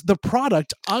degrades the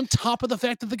product on top of the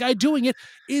fact that the guy doing it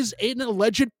is an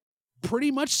alleged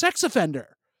pretty much sex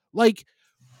offender. Like,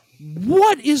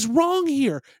 what is wrong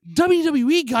here?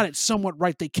 WWE got it somewhat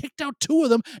right. They kicked out two of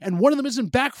them, and one of them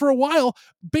isn't back for a while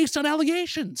based on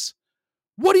allegations.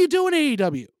 What are you doing,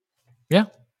 AEW? Yeah.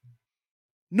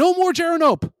 No more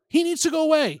Jarenope. He needs to go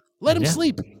away. Let him Yeah.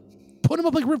 sleep. Put him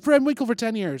up like Rip Van Winkle for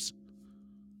 10 years.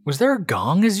 Was there a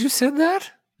gong as you said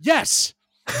that? Yes.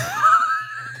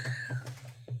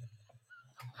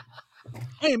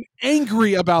 I am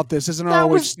angry about this as an That ROH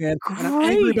was fan, and I'm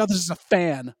angry great. about this as a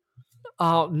fan.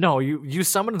 Oh no, you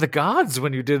summoned the gods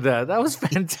when you did that. That was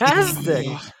fantastic.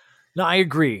 No, I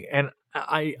agree, and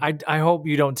I hope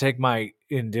you don't take my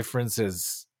indifference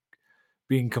as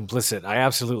being complicit. I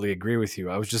absolutely agree with you.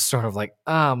 I was just sort of like,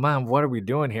 man, what are we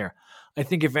doing here? I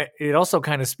think if it also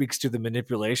kind of speaks to the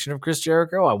manipulation of Chris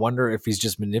Jericho. I wonder if he's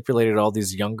just manipulated all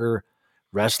these younger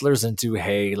wrestlers into,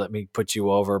 hey, let me put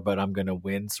you over, but I'm going to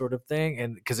win, sort of thing,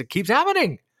 and because it keeps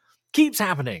happening.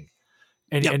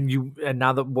 And Yep. and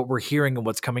now that what we're hearing and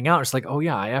what's coming out, it's like, oh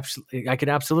yeah, I could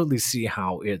absolutely see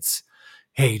how it's,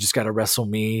 hey, you just got to wrestle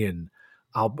me, and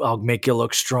I'll make you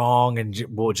look strong, and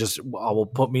will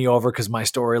put me over because my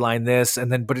storyline this, and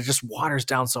then but it just waters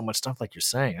down so much stuff, like you're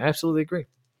saying. I absolutely agree.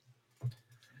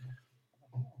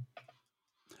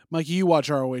 Mikey, you watch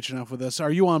ROH enough with us.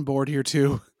 Are you on board here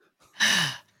too?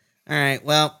 All right.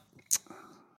 Well,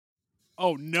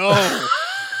 Oh no.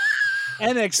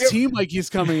 NXT Mikey's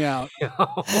coming out.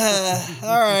 all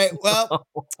right. Well,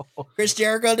 Chris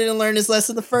Jericho didn't learn his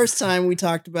lesson the first time we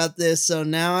talked about this, so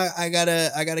now I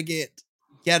gotta get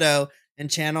ghetto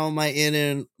and channel my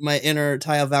inner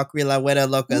Taya Valkyrie La Hueta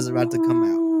Loca is about to come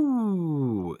out.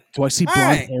 Ooh. Do I see All blonde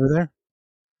right. hair there?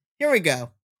 Here we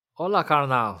go. Hola,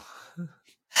 carnal.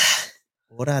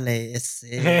 Orale, ese.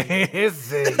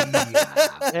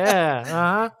 Yeah.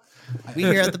 Uh-huh. We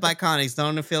here at the Biconics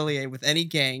don't affiliate with any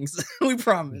gangs. We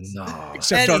promise. No.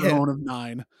 Except Anyhow. our own of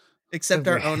 9. Except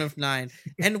our own of 9.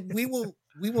 And we will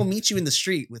meet you in the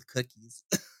street with cookies.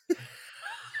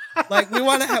 Like we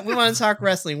want to talk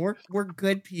wrestling. We're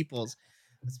good peoples.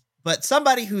 But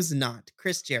somebody who's not,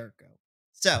 Chris Jericho.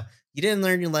 So, you didn't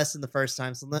learn your lesson the first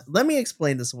time, so let me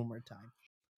explain this one more time.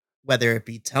 Whether it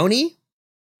be Tony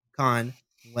Khan,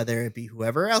 whether it be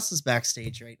whoever else is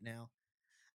backstage right now,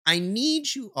 I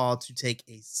need you all to take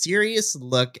a serious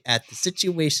look at the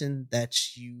situation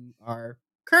that you are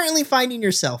currently finding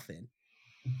yourself in.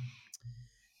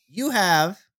 You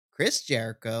have Chris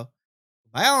Jericho,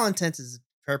 by all intents and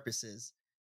purposes,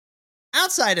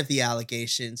 outside of the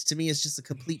allegations, to me is just a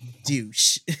complete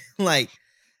douche. Like,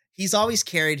 he's always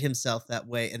carried himself that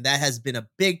way, and that has been a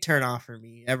big turnoff for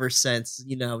me ever since,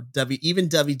 even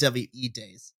WWE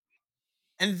days.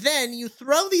 And then you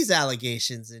throw these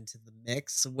allegations into the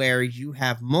mix where you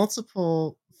have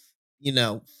multiple,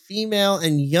 female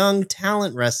and young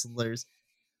talent wrestlers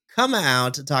come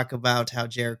out to talk about how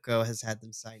Jericho has had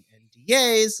them sign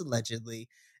NDAs, allegedly,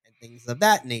 and things of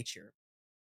that nature.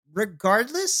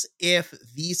 Regardless if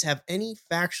these have any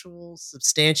factual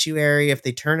substantiary, if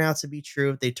they turn out to be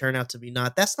true, if they turn out to be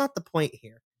not, that's not the point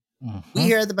here. We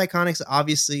here at the Biconics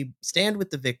obviously stand with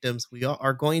the victims. We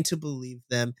are going to believe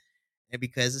them, and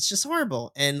because it's just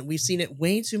horrible. And we've seen it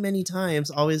way too many times,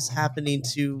 always happening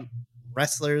to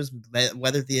wrestlers,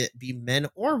 whether they be men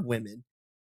or women.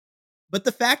 But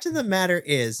the fact of the matter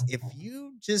is, if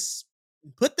you just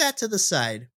put that to the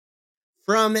side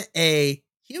from a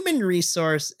human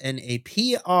resource and a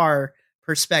PR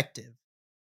perspective,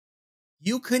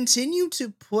 you continue to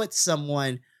put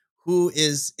someone who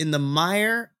is in the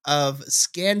mire of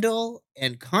scandal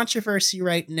and controversy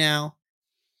right now.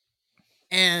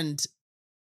 And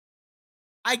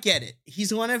I get it.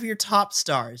 He's one of your top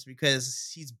stars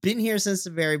because he's been here since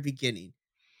the very beginning.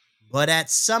 But at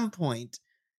some point,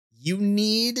 you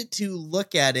need to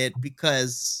look at it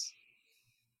because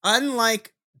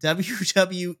unlike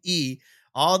WWE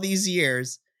all these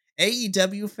years,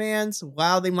 AEW fans,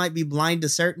 while they might be blind to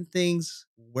certain things,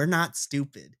 we're not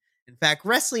stupid. In fact,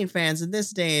 wrestling fans in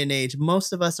this day and age,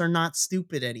 most of us are not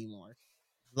stupid anymore.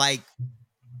 Like,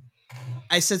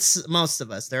 I said most of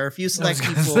us. There are a few select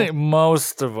people. Say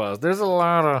most of us. There's a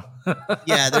lot of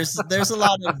Yeah, there's a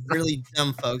lot of really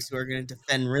dumb folks who are going to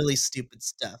defend really stupid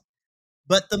stuff.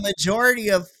 But the majority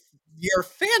of your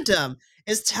fandom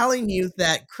is telling you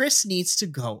that Chris needs to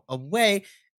go away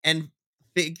and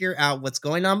figure out what's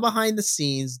going on behind the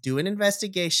scenes, do an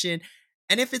investigation,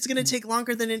 and if it's going to take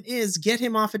longer than it is, get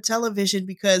him off of television,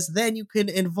 because then you can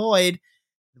avoid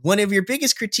one of your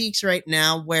biggest critiques right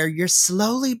now, where you're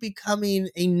slowly becoming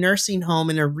a nursing home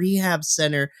and a rehab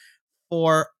center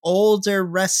for older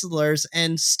wrestlers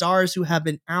and stars who have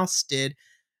been ousted,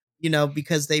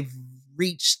 because they've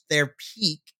reached their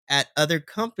peak at other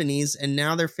companies and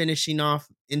now they're finishing off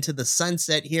into the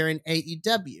sunset here in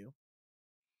AEW.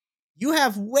 You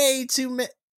have way too many,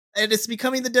 and it's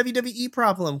becoming the WWE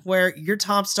problem where your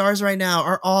top stars right now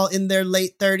are all in their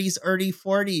late 30s, early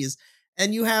 40s,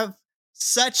 and you have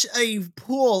such a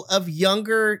pool of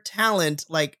younger talent,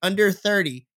 like under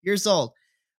 30 years old.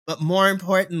 But more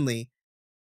importantly,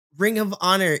 Ring of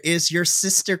Honor is your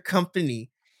sister company,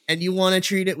 and you want to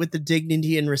treat it with the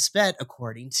dignity and respect,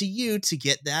 according to you, to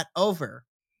get that over.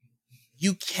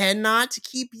 You cannot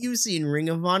keep using Ring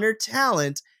of Honor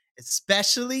talent,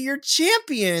 especially your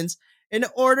champions, in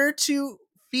order to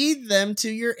feed them to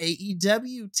your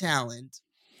AEW talent.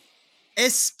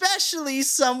 Especially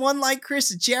someone like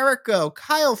Chris Jericho.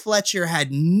 Kyle Fletcher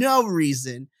had no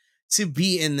reason to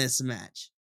be in this match.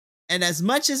 And as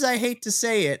much as I hate to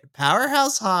say it,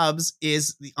 Powerhouse Hobbs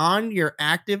is on your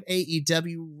active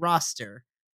AEW roster.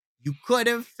 You could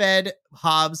have fed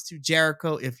Hobbs to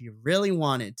Jericho if you really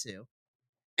wanted to.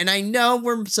 And I know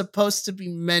we're supposed to be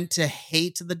meant to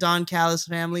hate the Don Callis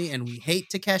family and we hate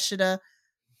Takeshita,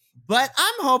 but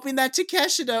I'm hoping that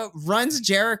Takeshita runs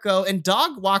Jericho and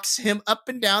dog walks him up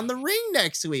and down the ring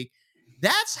next week.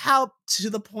 That's how to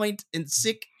the point and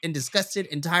sick and disgusted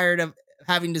and tired of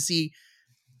having to see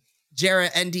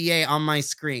Jarrett NDA on my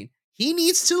screen. He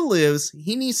needs to lose.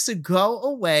 He needs to go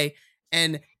away.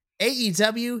 And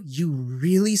AEW, you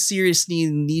really seriously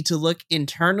need to look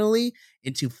internally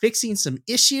into fixing some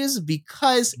issues,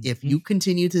 because if you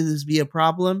continue to this be a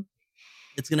problem,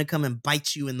 it's going to come and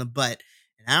bite you in the butt.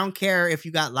 And I don't care if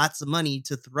you got lots of money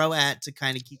to throw at to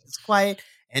kind of keep this quiet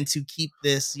and to keep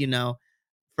this,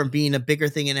 from being a bigger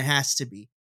thing than it has to be.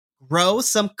 Grow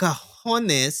some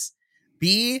cojones.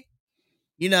 Be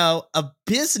a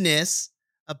business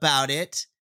about it,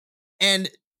 and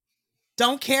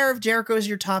don't care if Jericho is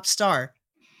your top star.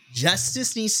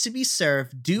 Justice needs to be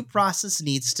served. Due process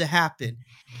needs to happen.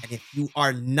 And if you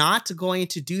are not going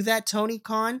to do that, Tony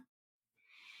Khan,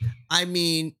 I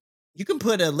mean, you can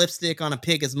put a lipstick on a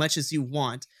pig as much as you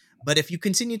want, but if you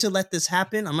continue to let this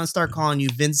happen, I'm going to start calling you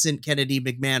Vincent Kennedy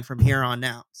McMahon from here on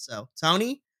out. So,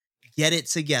 Tony, get it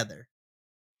together.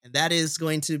 And that is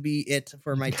going to be it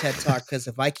for my TED Talk, because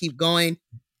if I keep going,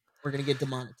 we're going to get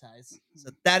demonetized. So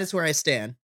that is where I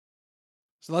stand.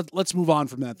 So let's move on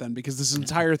from that then, because this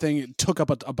entire thing took up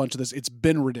a bunch of this. It's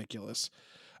been ridiculous.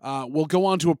 We'll go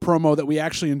on to a promo that we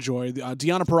actually enjoyed.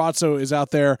 Deonna Purrazzo is out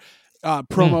there,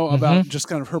 promo about just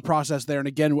kind of her process there, and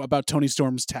again about Toni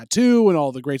Storm's tattoo and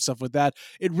all the great stuff with that.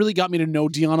 It really got me to know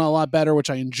Deonna a lot better, which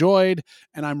I enjoyed,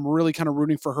 and I'm really kind of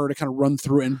rooting for her to kind of run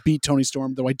through and beat Toni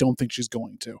Storm, though I don't think she's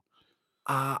going to.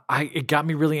 It got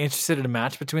me really interested in a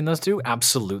match between those two.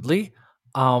 Absolutely.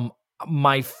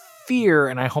 My fear,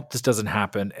 and I hope this doesn't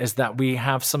happen, is that we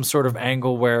have some sort of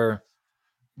angle where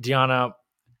Deanna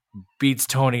beats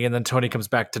Tony and then Tony comes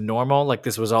back to normal, like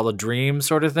this was all a dream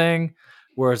sort of thing,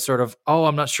 where it's sort of, oh,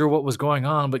 I'm not sure what was going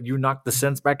on, but you knocked the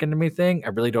sense back into me thing. I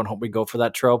really don't hope we go for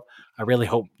that trope. I really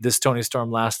hope this Tony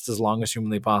Storm lasts as long as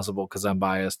humanly possible because I'm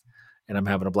biased and I'm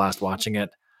having a blast watching it.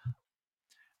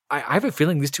 I have a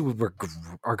feeling these two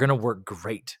are going to work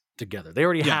great together. They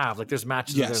already have, like, there's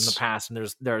matches in the past,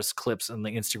 and there's clips on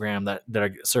the Instagram that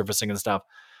are surfacing and stuff.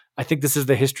 I think this is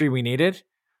the history we needed.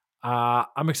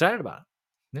 I'm excited about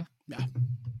it. Yeah.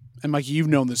 And Mike, you've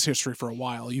known this history for a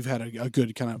while. You've had a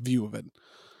good kind of view of it.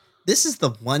 This is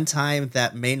the one time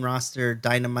that main roster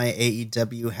Dynamite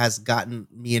AEW has gotten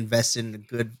me invested in a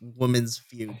good women's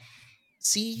feud.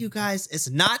 See, you guys, it's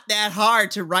not that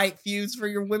hard to write feuds for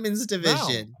your women's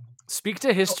division. No. Speak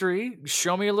to history.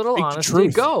 Show me a little speak honesty.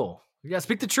 Go. Yeah,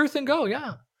 speak the truth and go.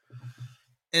 Yeah.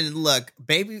 And look,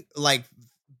 babyface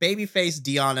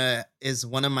Deanna is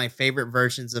one of my favorite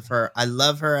versions of her. I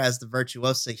love her as the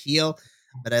virtuosa heel,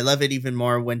 but I love it even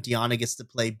more when Deanna gets to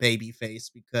play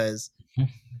babyface because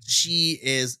she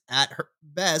is at her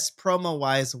best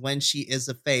promo-wise when she is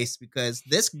a face, because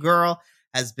this girl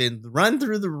has been run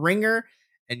through the ringer.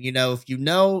 And, if you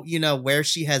know where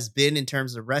she has been in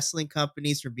terms of wrestling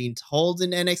companies for being told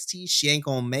in NXT, she ain't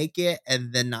going to make it,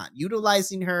 and then not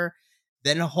utilizing her,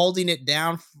 then holding it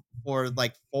down for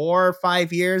like 4 or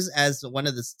 5 years as one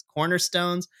of the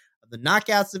cornerstones of the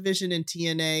Knockouts division in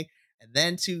TNA, and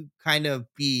then to kind of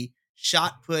be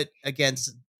shot put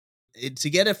against, to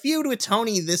get a feud with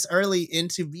Tony this early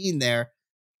into being there.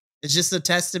 It's just a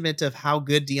testament of how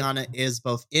good Deanna is,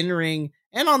 both in ring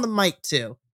and on the mic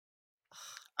too.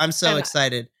 I'm so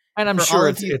excited. And I'm sure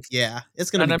it's going to be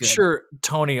good. And I'm sure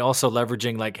Tony also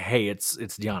leveraging like, hey, it's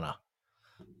Deanna.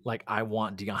 Like, I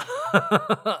want Deanna.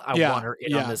 I want her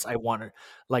in on this. I want her,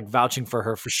 like, vouching for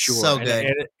her for sure. So good.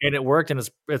 And it worked, and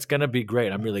it's going to be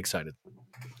great. I'm really excited.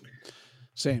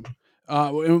 Same.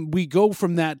 And we go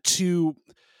from that to,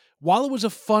 while it was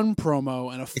a fun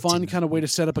promo and a fun kind of way to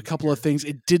set up a couple of things,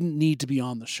 it didn't need to be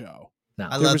on the show. No.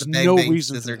 I love the Bang Bang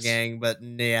Scissor Gang, but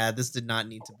this did not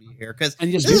need to be here. And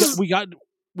yes, we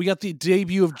got the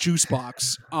debut of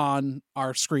Juicebox on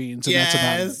our screens, and that's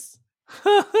about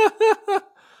it.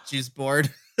 Juice board.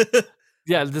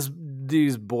 Yeah,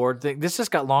 these board thing. This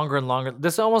just got longer and longer.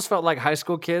 This almost felt like high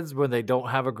school kids when they don't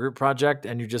have a group project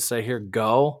and you just say, "Here,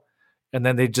 go," and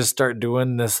then they just start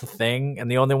doing this thing,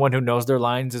 and the only one who knows their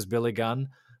lines is Billy Gunn.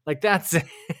 Like, that's it.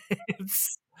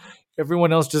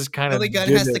 Everyone else just kind of. Billy Gunn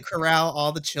has to corral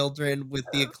all the children with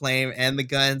the Acclaim and the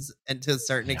Guns, and to a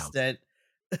certain extent,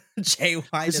 Jay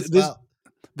White as well.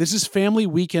 This is family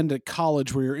weekend at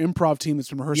college where your improv team that's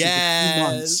been rehearsing for 2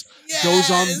 months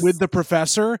goes on with the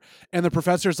professor, and the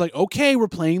professor's like, okay, we're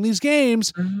playing these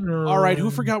games. All right,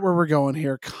 who forgot where we're going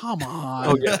here? Come on.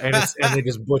 Oh, yeah. And they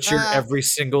just butchered every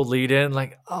single lead in.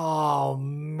 Like, oh,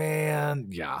 man.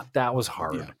 Yeah, that was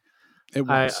hard. Yeah, it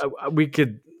was.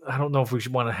 I don't know if we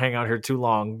should want to hang out here too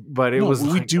long, but it was.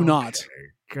 We do not.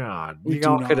 God,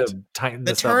 y'all could have tightened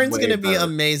this up. The turn's going to be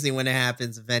amazing when it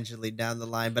happens eventually down the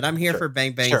line, but I'm here for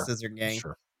Bang Bang Scissor Gang.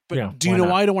 Sure. But do you know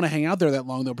why I don't want to hang out there that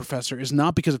long, though, Professor? Is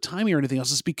not because of timing or anything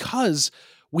else. It's because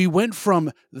we went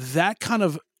from that kind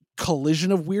of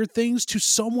collision of weird things to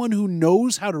someone who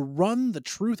knows how to run the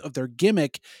truth of their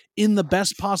gimmick in the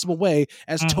best possible way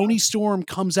as Tony Storm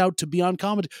comes out to be on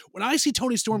commentary. When I see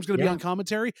Tony Storm's going to be on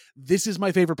commentary, this is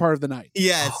my favorite part of the night.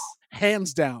 Yes.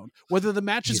 Hands down. Whether the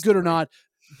match is good or not,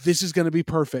 this is going to be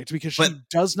perfect because she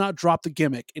does not drop the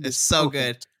gimmick. It's so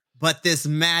good. But this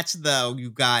match, though, you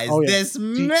guys, this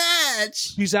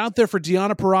match. She's out there for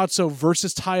Deanna Purrazzo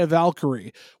versus Taya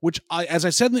Valkyrie, which, as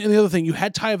I said in the other thing, you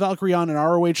had Taya Valkyrie on an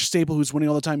ROH staple who's winning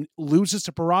all the time, loses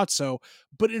to Purrazzo,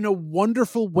 but in a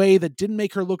wonderful way that didn't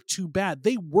make her look too bad.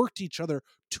 They worked each other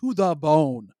to the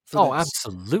bone. Oh,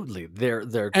 absolutely.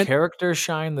 Their character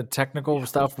shine, the technical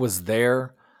stuff was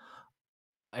there.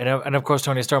 And of course,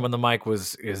 Tony Storm on the mic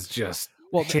is just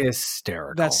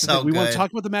hysterical. That's so we want to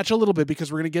talk about the match a little bit because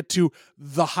we're going to get to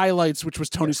the highlights, which was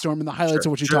Tony Storm and the highlights of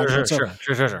what she talked about. So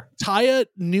Taya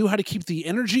knew how to keep the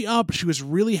energy up. She was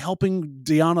really helping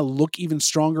Deanna look even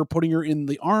stronger, putting her in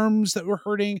the arms that were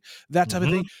hurting, that type of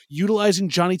thing. Utilizing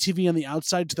Johnny TV on the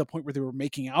outside to the point where they were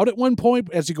making out at one point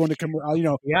as you go into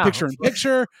picture in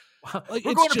picture. Like,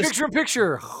 we're going to picture in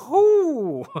picture.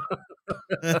 Ooh.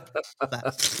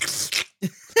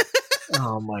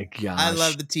 Oh my gosh. I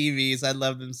love the TVs. I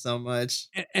love them so much.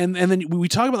 And then we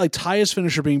talk about like Taya's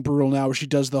finisher being brutal now, where she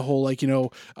does the whole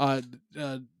Shania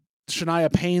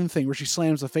Payne thing where she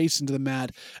slams the face into the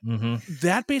mat.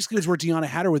 That basically is where Deanna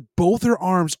had her with both her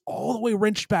arms all the way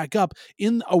wrenched back up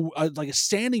in a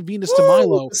standing Venus de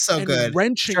Milo, so and good,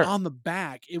 wrenching on the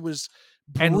back. It was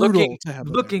and brutal to have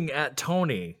looking at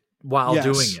Tony while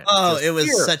doing it. Oh, Just it was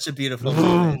here. such a beautiful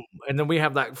moment. And then we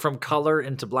have that from color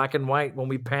into black and white when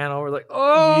we pan over, like,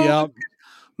 oh, Yep.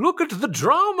 look at the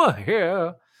drama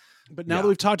here. But now that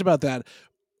we've talked about that,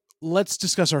 let's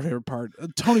discuss our favorite part.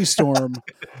 Tony Storm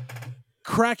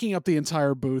cracking up the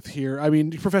entire booth here. I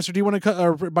mean, Professor, do you want to,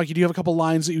 or Mikey, do you have a couple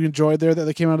lines that you enjoyed there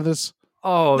that came out of this?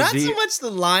 Oh, not so much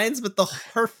the lines, but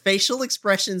her facial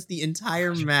expressions the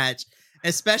entire match,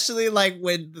 especially like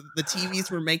when the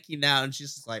TVs were making out, and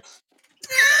she's just like,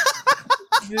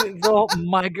 oh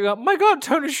my God,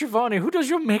 Tony Schiavone, who does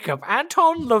your makeup?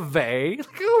 Anton LaVey?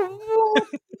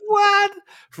 What?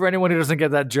 For anyone who doesn't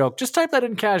get that joke, just type that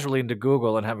in casually into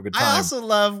Google and have a good time. I also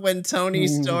love when Tony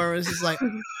Storm was just like,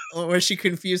 where she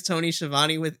confused Tony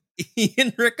Schiavone with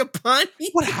Ian Riccaboni.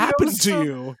 What happened to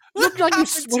you? Looked like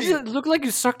looked like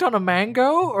you sucked on a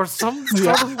mango or some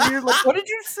sort of weird. Like, what did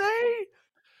you say?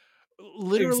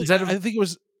 Literally, I think it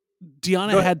was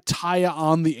Deanna had Taya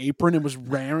on the apron and was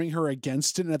ramming her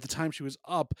against it, and at the time she was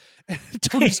up, and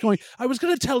Tony's going, I was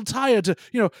going to tell Taya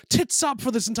to, tits up for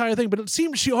this entire thing, but it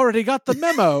seems she already got the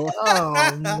memo.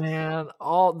 Oh man,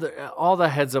 all the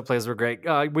heads up plays were great.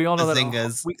 We all know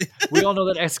that we all know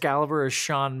that Excalibur is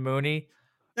Sean Mooney,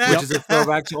 which is a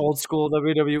throwback to old school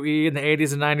WWE in the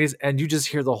 80s and 90s, and you just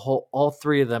hear all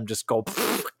three of them just go,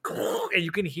 and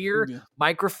you can hear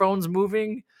microphones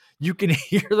moving. You can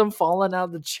hear them falling out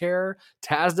of the chair.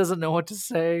 Taz doesn't know what to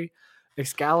say.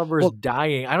 Excalibur's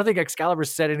dying. I don't think Excalibur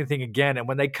said anything again. And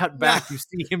when they cut back, you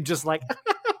see him just like, what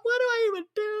do I even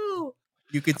do?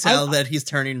 You could tell that he's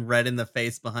turning red in the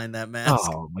face behind that mask.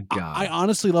 Oh my God. I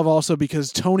honestly love also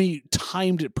because Tony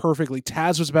timed it perfectly.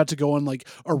 Taz was about to go on like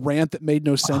a rant that made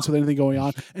no sense with anything going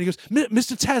on. And he goes,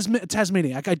 Mr.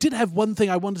 Tasmaniac, I did have one thing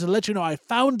I wanted to let you know I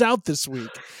found out this week.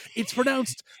 It's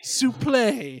pronounced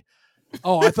souffle.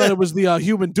 Oh, I thought it was the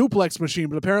human duplex machine,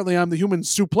 but apparently I'm the human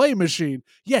souffle machine.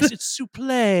 Yes, it's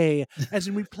souffle, as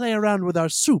in we play around with our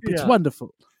soup. It's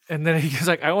wonderful. And then he's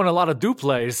like, I own a lot of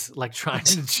duplays, like trying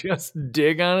to just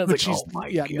dig on it. It's like, oh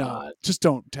my God. No, just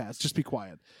don't, Taz. Just be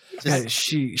quiet.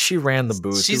 She ran the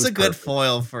booth. She's a good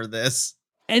foil for this.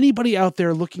 Anybody out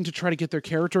there looking to try to get their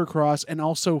character across and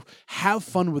also have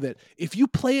fun with it, if you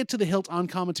play it to the hilt on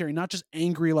commentary, not just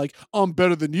angry like, I'm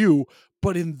better than you,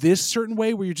 but in this certain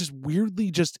way where you're just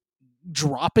weirdly just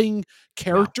dropping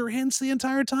character hints the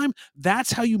entire time,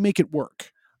 that's how you make it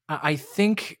work. I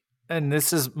think, and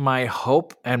this is my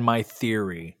hope and my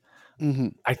theory,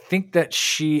 I think that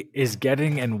she is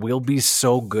getting and will be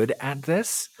so good at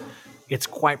this. It's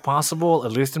quite possible,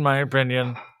 at least in my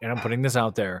opinion, and I'm putting this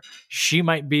out there, she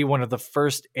might be one of the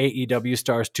first AEW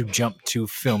stars to jump to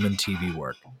film and TV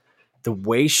work. The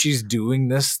way she's doing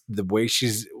this, the way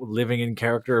she's living in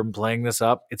character and playing this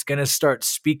up, it's going to start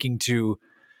speaking to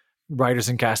writers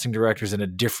and casting directors in a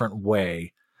different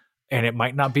way. And it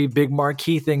might not be big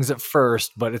marquee things at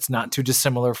first, but it's not too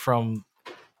dissimilar from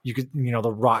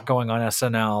The Rock going on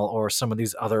SNL or some of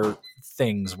these other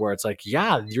things where it's like,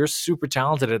 yeah, you're super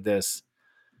talented at this.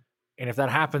 And if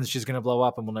that happens, she's going to blow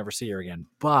up and we'll never see her again.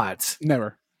 But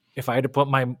never. If I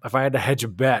had to hedge a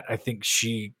bet, I think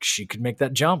she could make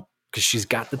that jump. Because she's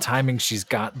got the timing, she's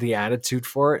got the attitude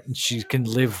for it, and she can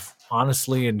live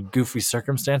honestly in goofy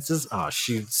circumstances. Oh,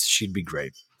 she'd be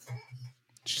great.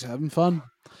 She's having fun.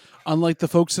 Unlike the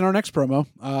folks in our next promo,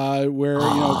 where, by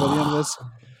the end of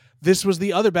this was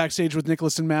the other backstage with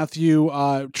Nicholas and Matthew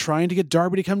trying to get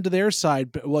Darby to come to their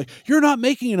side. But, like, you're not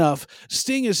making enough.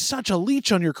 Sting is such a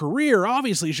leech on your career.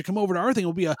 Obviously, you should come over to our thing.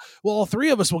 It'll be all three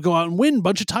of us will go out and win a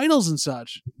bunch of titles and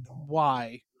such.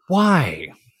 Why?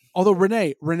 Although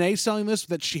Renee selling this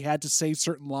that she had to say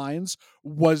certain lines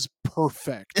was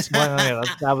perfect. Well, yeah,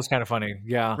 that was kind of funny.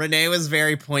 Yeah, Renee was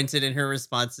very pointed in her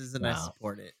responses, and I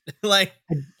support it. Like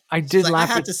I did laugh.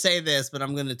 I had to say this, but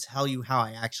I'm going to tell you how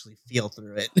I actually feel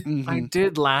through it. I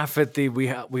did laugh at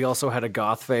we also had a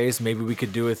goth phase. Maybe we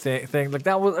could do a thing like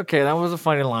that. Was okay. That was a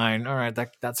funny line. All right,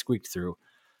 that squeaked through.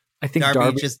 I think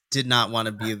Darby just did not want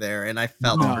to be there, and I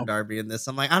felt for Darby in this.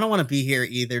 I'm like, I don't want to be here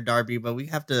either, Darby, but we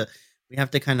have to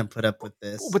kind of put up with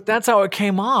this. But that's how it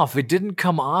came off. It didn't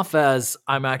come off as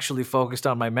I'm actually focused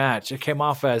on my match. It came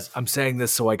off as I'm saying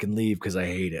this so I can leave because I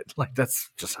hate it. Like,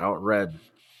 that's just how it read.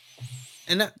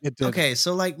 And okay,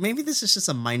 so like maybe this is just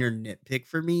a minor nitpick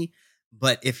for me,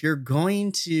 but if you're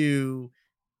going to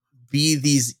be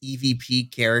these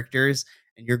EVP characters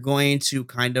and you're going to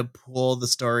kind of pull the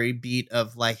story beat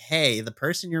of like, hey, the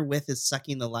person you're with is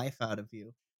sucking the life out of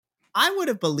you, I would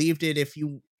have believed it if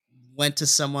you went to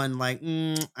someone like,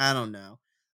 I don't know.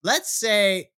 Let's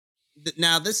say,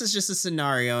 now this is just a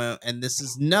scenario, and this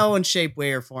is no in shape,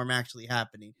 way, or form actually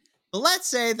happening. But let's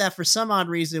say that for some odd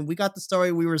reason, we got the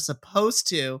story we were supposed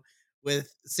to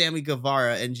with Sammy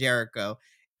Guevara and Jericho.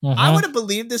 I would have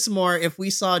believed this more if we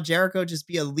saw Jericho just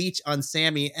be a leech on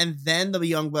Sammy, and then the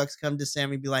Young Bucks come to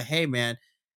Sammy and be like, hey, man.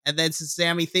 And then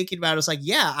Sammy thinking about it, it's like,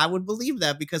 yeah, I would believe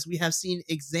that because we have seen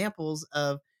examples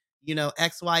of,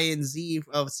 X, Y, and Z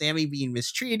of Sammy being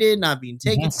mistreated, not being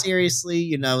taken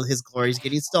seriously, his glory's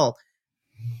getting stolen.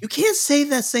 You can't say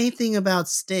that same thing about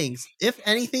Sting. If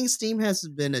anything, Sting has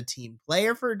been a team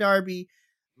player for Darby.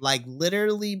 Like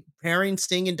literally pairing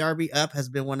Sting and Darby up has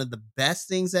been one of the best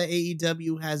things that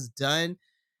AEW has done.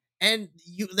 And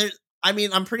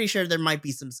I'm pretty sure there might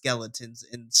be some skeletons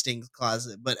in Sting's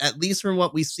closet, but at least from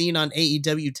what we've seen on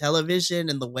AEW television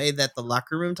and the way that the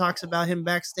locker room talks about him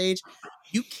backstage,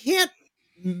 you can't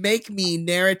make me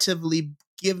narratively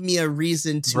give me a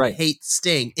reason to hate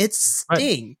Sting. It's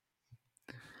Sting.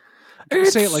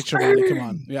 Say it like Shivani, come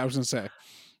on. Yeah, I was going to say.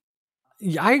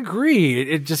 Yeah, I agree.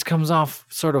 It just comes off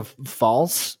sort of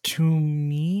false to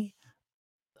me.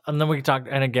 And then we can talk,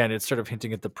 and again, it's sort of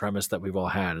hinting at the premise that we've all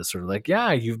had. It's sort of like,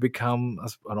 yeah, you've become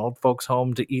an old folks'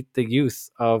 home to eat the youth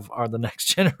of the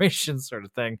next generation sort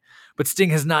of thing. But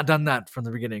Sting has not done that from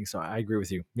the beginning, so I agree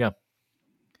with you. Yeah.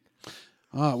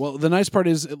 Well, the nice part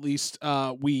is at least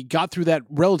we got through that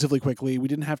relatively quickly. We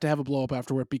didn't have to have a blow up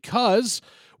afterward because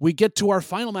we get to our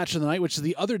final match of the night, which is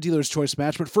the other Dealer's Choice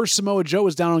match. But first, Samoa Joe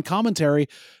is down on commentary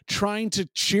trying to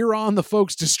cheer on the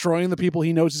folks destroying the people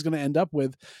he knows he's going to end up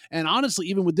with. And honestly,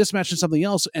 even with this match and something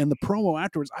else and the promo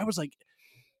afterwards, I was like,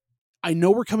 I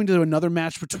know we're coming to another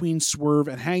match between Swerve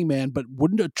and Hangman, but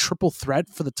wouldn't a triple threat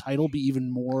for the title be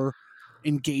even more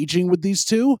engaging with these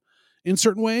two in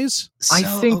certain ways? I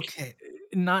think...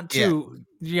 Not to,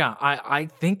 I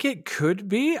think it could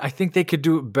be. I think they could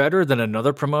do it better than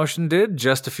another promotion did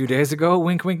just a few days ago.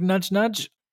 Wink, wink, nudge,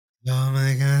 nudge. Oh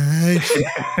my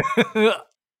gosh.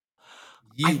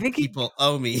 I think people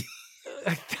owe me.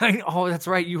 Oh, that's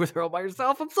right. You were there all by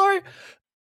yourself. I'm sorry.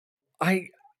 I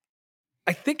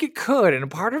think it could. And a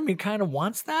part of me kind of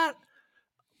wants that.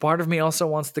 Part of me also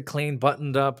wants the clean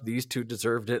buttoned up. These two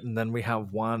deserved it. And then we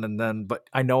have one. But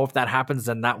I know if that happens,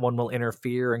 then that one will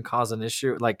interfere and cause an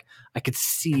issue. Like I could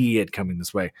see it coming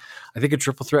this way. I think a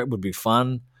triple threat would be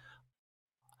fun.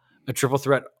 A triple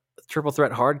threat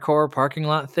hardcore parking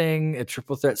lot thing, a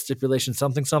triple threat stipulation,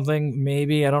 something.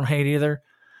 Maybe I don't hate either.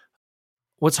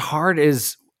 What's hard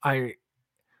is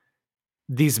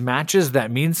these matches that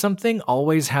mean something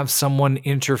always have someone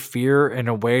interfere in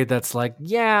a way that's like,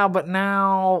 yeah, but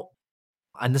now,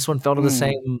 and this one fell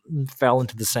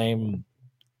into the same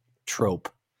trope,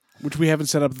 which we haven't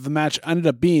set up. The match ended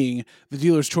up being the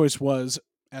Dealer's Choice was,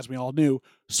 as we all knew,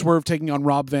 Swerve taking on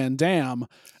Rob Van Dam,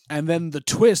 and then the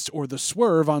twist or the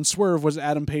swerve on Swerve was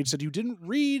Adam Page said, you didn't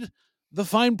read the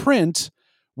fine print.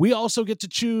 We also get to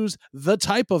choose the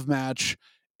type of match.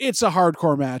 It's a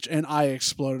hardcore match, and I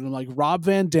exploded. I'm like, Rob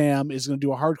Van Dam is going to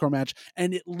do a hardcore match,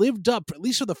 and it lived up, at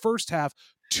least for the first half,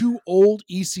 to old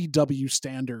ECW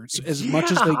standards as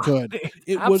much as they could.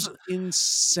 It was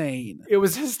insane. It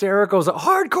was hysterical. It was a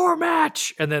hardcore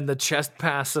match, and then the chest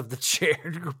pass of the chair,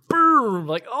 boom!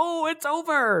 Like, oh, it's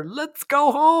over. Let's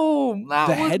go home. The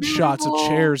headshots of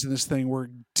chairs in this thing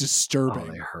were disturbing.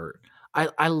 Oh, they hurt.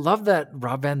 I love that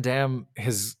Rob Van Dam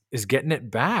is getting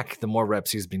it back the more reps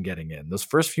he's been getting in. Those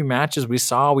first few matches we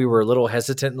saw, we were a little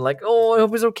hesitant and like, oh, I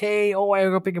hope he's okay. Oh, I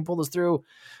hope he can pull this through.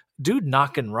 Dude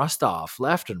knocking rust off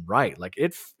left and right. Like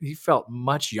he felt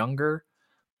much younger.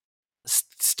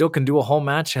 Still can do a whole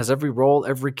match, has every roll,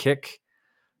 every kick.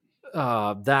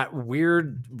 That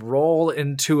weird roll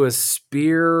into a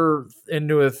spear,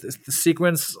 into a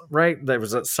sequence, right? There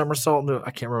was a somersault. No,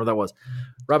 I can't remember what that was.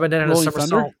 Rob Van Dam had a somersault.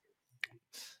 Thunder?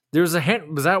 There was a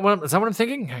hint. Is that what I'm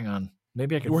thinking? Hang on.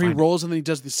 Maybe I can. Where he rolls and then he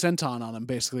does the senton on him,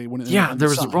 basically. There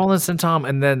was a roll and senton,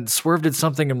 and then Swerve did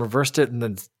something and reversed it, and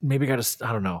then maybe got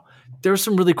I don't know. There were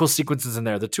some really cool sequences in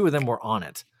there. The two of them were on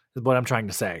it. Is what I'm trying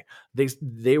to say.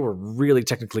 They were really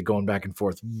technically going back and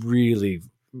forth, really,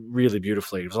 really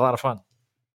beautifully. It was a lot of fun.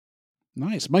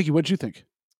 Nice, Mikey. What'd you think?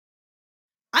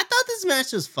 I thought this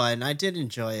match was fun. I did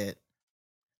enjoy it,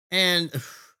 and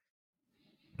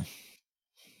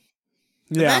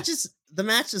the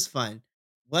match is fun.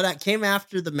 What came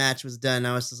after the match was done,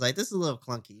 I was just like, this is a little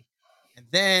clunky. And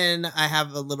then I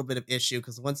have a little bit of issue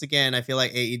because once again, I feel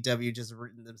like AEW just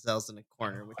written themselves in a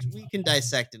corner, which we can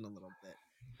dissect in a little bit.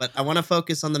 But I want to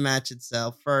focus on the match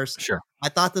itself first. Sure. I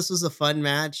thought this was a fun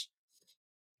match.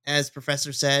 As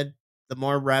Professor said, the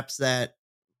more reps that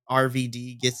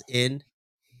RVD gets in,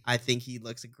 I think he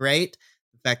looks great.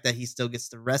 The fact that he still gets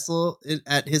to wrestle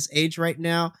at his age right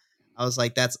now, I was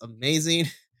like, that's amazing.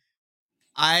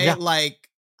 I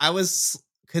was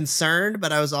concerned,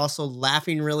 but I was also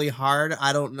laughing really hard.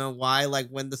 I don't know why. Like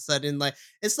when the sudden, like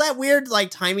it's that weird like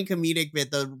timing comedic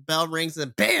bit. The bell rings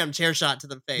and bam, chair shot to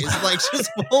the face. Like just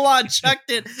full on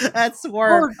chucked it at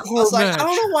Swerve. I was like, I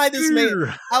don't know why this made.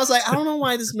 I was like, I don't know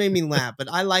why this made me laugh, but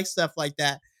I like stuff like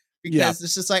that because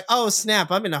it's just like, oh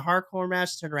snap, I'm in a hardcore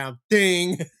match. Turn around,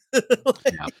 ding.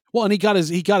 Well, and he got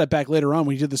it back later on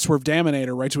when he did the Swerve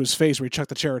Daminator right to his face, where he chucked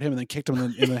the chair at him and then kicked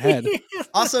him in the head.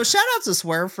 Also, shout out to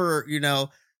Swerve for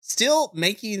still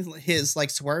making his like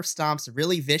Swerve stomps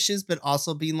really vicious, but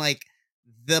also being like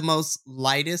the most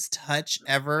lightest touch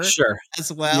ever. Sure,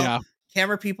 as well. Yeah.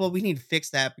 Camera people, we need to fix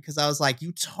that because I was like,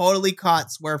 you totally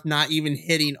caught Swerve not even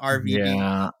hitting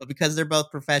RVD, but because they're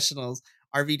both professionals,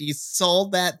 RVD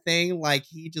sold that thing like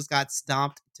he just got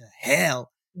stomped to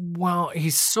hell. Well, he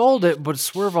sold it, but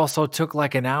Swerve also took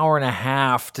like an hour and a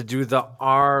half to do the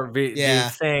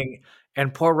RVD thing.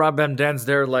 And poor Rob Van Dam's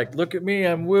there like, look at me,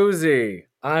 I'm woozy.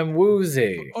 I'm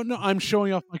woozy. Oh, no, I'm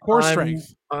showing off my core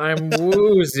strength. I'm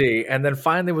woozy. And then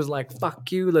finally was like, fuck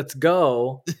you, let's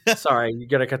go. Sorry, you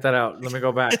got to cut that out. Let me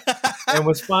go back. And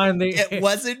was finally... It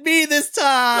wasn't me this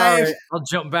time. Sorry, I'll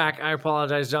jump back. I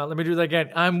apologize, John. Let me do that again.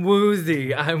 I'm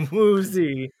woozy. I'm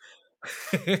woozy.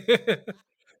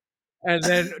 And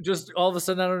then just all of a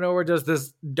sudden, out of nowhere, does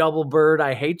this double bird,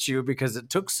 I hate you, because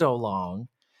it took so long.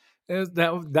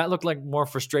 That looked like more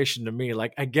frustration to me.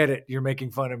 Like, I get it. You're making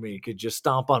fun of me. Could you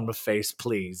stomp on my face,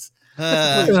 please?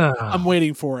 I'm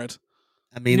waiting for it.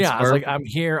 I mean, yeah, I was like, I'm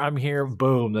here.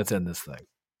 Boom, that's in this thing.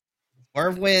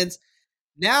 Swerve wins.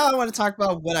 Now I want to talk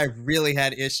about what I really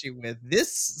had issue with.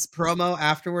 This promo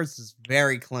afterwards is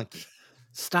very clunky.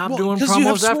 Stop doing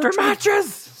promos after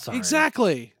matches. Sorry.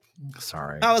 Exactly.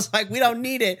 Sorry. I was like, we don't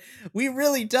need it. We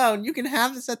really don't. You can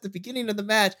have this at the beginning of the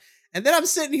match. And then I'm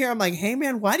sitting here, I'm like, hey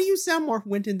man, why do you sound more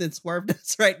winded than Swerve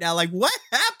does right now? Like, what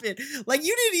happened? Like,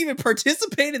 you didn't even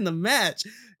participate in the match.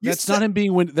 That's not him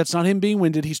being winded. That's not him being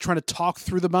winded. He's trying to talk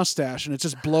through the mustache, and it's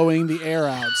just blowing the air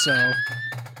out. So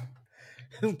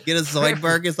get a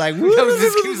Zoidberg. It's like, I was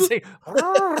just gonna say,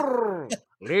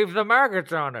 leave the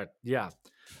maggots on it. Yeah.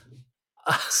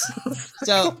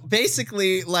 So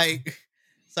basically, like,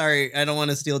 sorry, I don't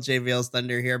want to steal JVL's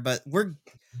thunder here, but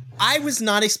I was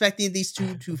not expecting these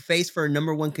two to face for a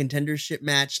number one contendership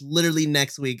match literally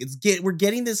next week. We're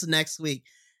getting this next week.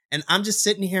 And I'm just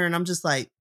sitting here and I'm just like,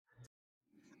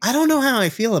 I don't know how I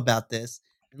feel about this.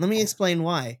 And let me explain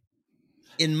why.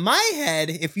 In my head,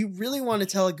 if you really want to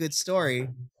tell a good story,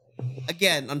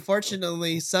 again,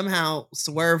 unfortunately, somehow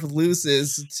Swerve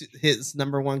loses to his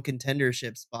number one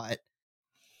contendership spot.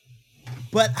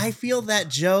 But I feel that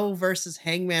Joe versus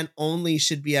Hangman only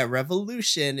should be at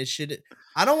Revolution.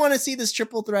 I don't want to see this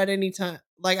triple threat anytime.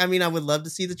 Like, I mean, I would love to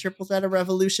see the triple threat at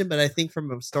Revolution, but I think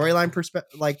from a storyline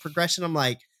perspective, like progression, I'm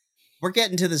like, we're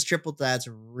getting to this triple threats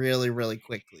really, really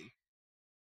quickly.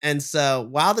 And so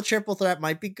while the triple threat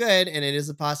might be good, and it is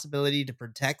a possibility to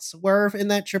protect Swerve in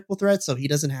that triple threat so he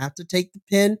doesn't have to take the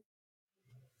pin,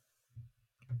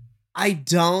 I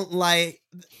don't like...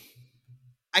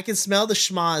 I can smell the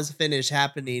schmaz finish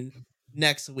happening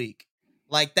next week.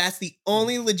 Like, that's the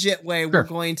only legit way we're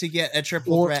going to get a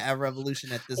triple threat at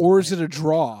Revolution at this point. Or is it a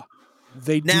draw? If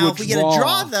we get a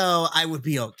draw, though, I would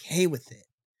be okay with it.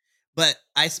 But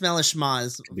I smell a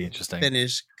schmaz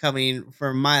finish coming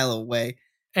from a mile away.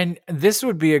 And this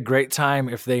would be a great time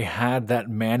if they had that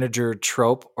manager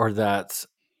trope or that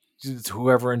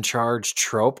whoever in charge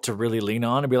trope to really lean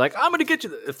on and be like, I'm going to get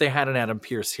you. If they had an Adam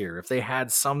Pearce here, if they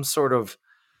had some sort of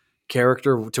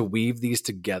character to weave these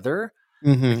together,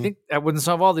 I think that wouldn't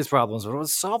solve all these problems, but it would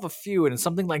solve a few. And in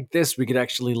something like this, we could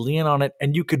actually lean on it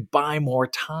and you could buy more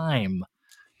time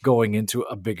going into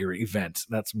a bigger event.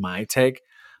 That's my take.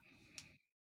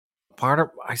 I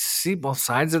see both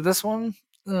sides of this one.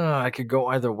 I could go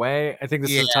either way. I think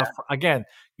this is a tough. Again,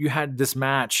 you had this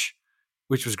match,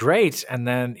 which was great, and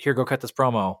then here, go cut this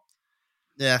promo.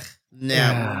 We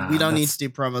don't need to do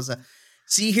promos.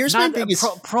 See, here's my biggest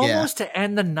promos to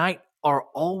end the night are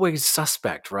always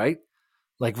suspect, right?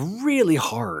 Like really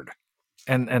hard,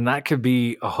 and that could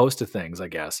be a host of things, I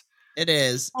guess. It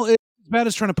is. Well, it's as bad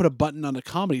as trying to put a button on a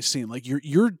comedy scene. Like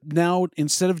you're now,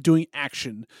 instead of doing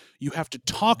action, you have to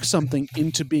talk something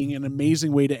into being an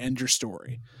amazing way to end your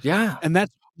story. Yeah, and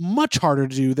that's much harder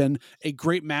to do than a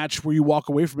great match where you walk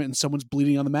away from it and someone's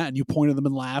bleeding on the mat and you point at them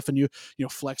and laugh and you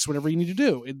flex whatever you need to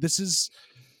do. This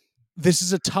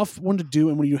is a tough one to do,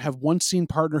 and when you have one scene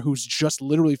partner who's just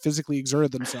literally physically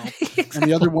exerted themselves and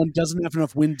the other one doesn't have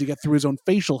enough wind to get through his own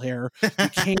facial hair, you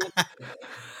can't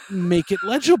make it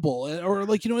legible, or at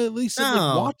least like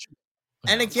watch.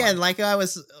 And again, like I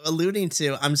was alluding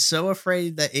to, I'm so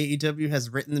afraid that AEW has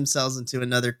written themselves into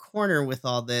another corner with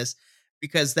all this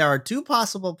because there are two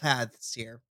possible paths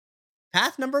here.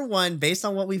 Path number one, based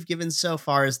on what we've given so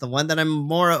far, is the one that I'm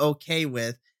more okay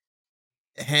with.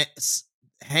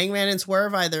 Hangman and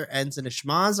Swerve either ends in a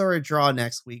schmaz or a draw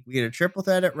next week. We get a triple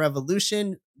threat at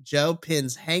Revolution. Joe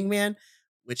pins Hangman,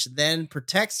 which then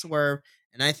protects Swerve.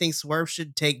 And I think Swerve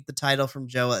should take the title from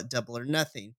Joe at Double or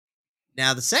Nothing.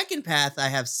 Now, the second path, I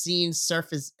have seen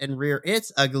surface and rear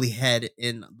its ugly head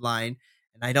in line,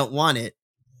 and I don't want it.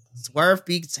 Swerve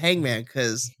beats Hangman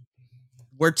because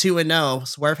we're 2-0.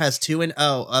 Swerve has 2-0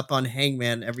 up on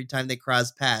Hangman every time they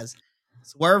cross paths.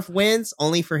 Swerve wins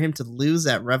only for him to lose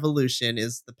at Revolution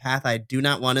is the path I do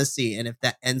not want to see. And if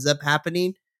that ends up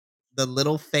happening, the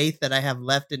little faith that I have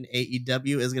left in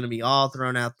AEW is going to be all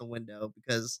thrown out the window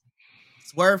because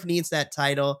Swerve needs that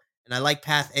title. And I like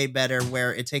Path A better,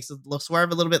 where it takes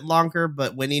Swerve a little bit longer,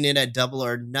 but winning it at Double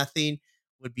or Nothing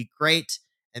would be great.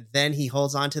 And then he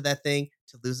holds on to that thing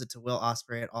to lose it to Will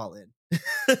Ospreay at All In.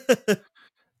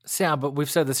 Yeah, but we've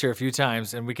said this here a few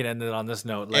times, and we can end it on this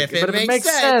note. Like, if it makes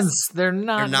sense, they're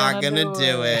not gonna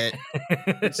do it.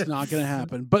 It's not gonna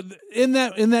happen. But in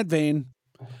that vein,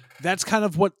 that's kind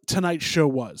of what tonight's show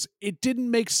was. It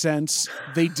didn't make sense.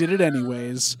 They did it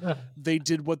anyways. They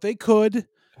did what they could,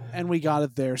 and we got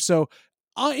it there. So,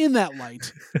 in that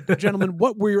light, gentlemen,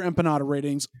 what were your empanada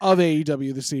ratings of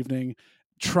AEW this evening?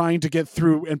 Trying to get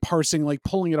through and parsing, like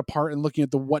pulling it apart and looking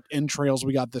at the what entrails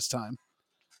we got this time.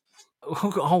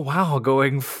 Oh wow,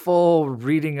 going full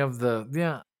reading of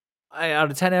the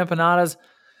out of 10 empanadas.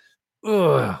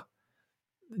 Ugh.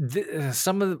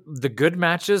 Some of the good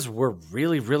matches were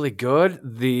really, really good.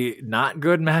 The not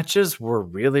good matches were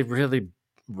really, really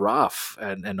rough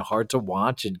and hard to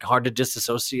watch and hard to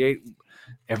disassociate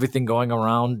everything going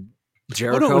around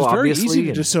Jericho. It was very obviously, easy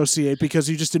to dissociate because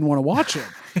you just didn't want to watch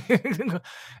it.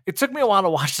 It took me a while to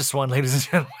watch this one, ladies and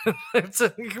gentlemen. It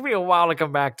took me a while to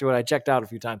come back to it. I checked out a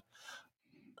few times.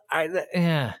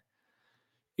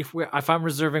 If I'm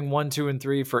reserving 1, 2, and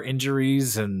 3 for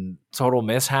injuries and total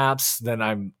mishaps,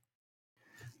 then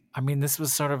this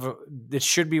was sort of it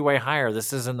should be way higher.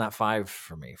 This isn't that 5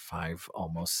 for me. 5,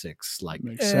 almost 6. Like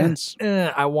makes sense.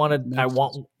 I want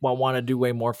to do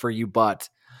way more for you, but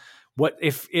what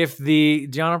if the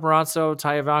Gianna Barazzo,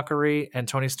 Taya Valkyrie, and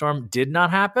Toni Storm did not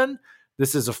happen?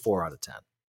 This is a 4 out of 10.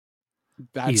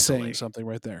 That's easily. saying something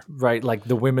right there. Right, like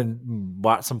the women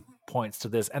brought some points to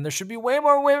this, and there should be way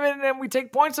more women, and we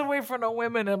take points away from the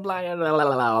women, and blah, blah, blah,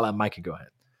 blah, blah. Mikey, go ahead.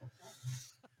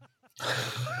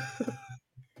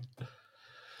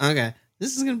 Okay,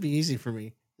 this is gonna be easy for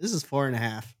me. This is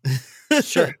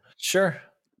 4.5. Sure.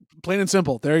 Plain and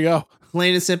simple. There you go.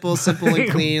 Plain and simple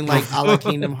and clean, like a la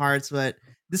Kingdom Hearts. But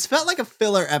this felt like a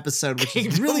filler episode, which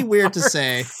is really weird to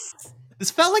say. This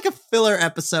felt like a filler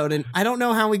episode, and I don't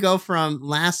know how we go from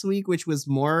last week, which was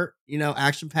more,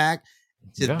 action packed,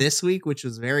 to this week, which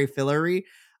was very fillery.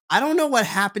 I don't know what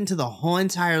happened to the whole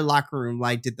entire locker room.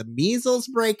 Like, did the measles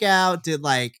break out? Did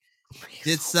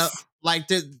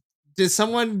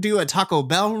someone do a Taco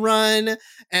Bell run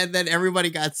and then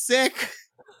everybody got sick?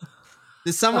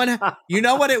 Did someone, you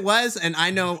know what it was? And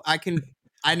I know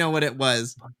what it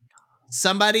was.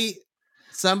 Somebody,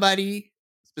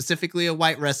 specifically a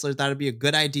white wrestler, thought it'd be a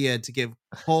good idea to give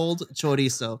cold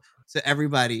chorizo to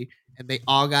everybody, and they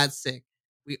all got sick.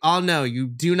 We all know you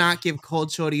do not give cold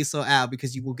chorizo out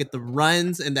because you will get the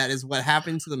runs, and that is what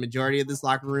happened to the majority of this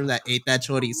locker room that ate that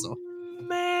chorizo.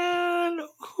 Man,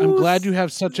 I'm glad you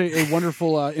have such a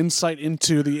wonderful insight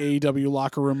into the AEW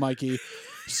locker room, Mikey.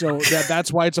 So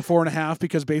that's why it's a 4.5,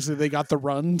 because basically they got the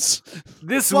runs.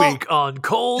 This week on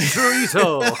Cold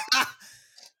Chorizo.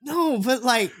 No, but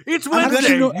like, it's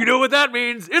Wednesday. You know what that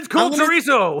means? It's Cold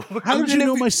Chorizo. How did you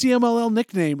know my CMLL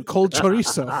nickname, Cold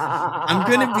Chorizo? I'm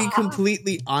gonna be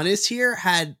completely honest here.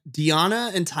 Had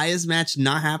Deonna and Taya's match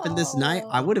not happened this night,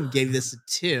 I would have gave this a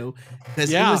 2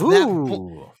 because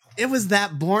it was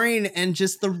that boring, and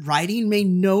just the writing made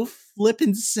no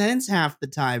flipping sense half the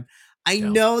time. I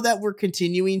know that we're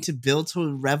continuing to build to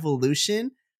a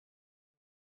Revolution,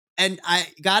 and I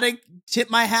gotta tip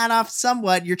my hat off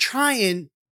somewhat. You're trying,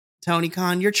 Tony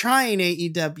Khan. You're trying,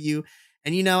 AEW.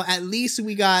 And, at least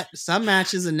we got some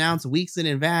matches announced weeks in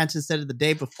advance instead of the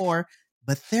day before,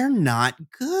 but they're not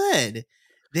good.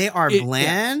 They are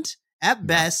bland at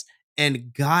best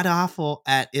and god-awful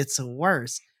at its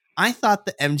worst. I thought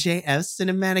the MJF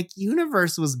cinematic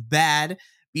universe was bad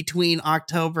between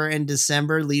October and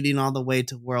December, leading all the way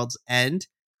to World's End.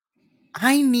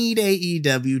 I need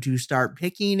AEW to start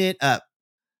picking it up.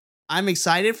 I'm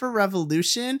excited for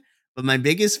Revolution, But my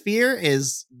biggest fear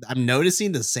is I'm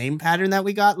noticing the same pattern that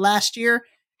we got last year.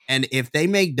 And if they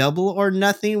make Double or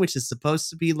Nothing, which is supposed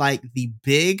to be like the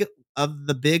big of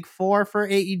the big four for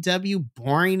AEW,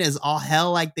 boring as all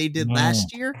hell like they did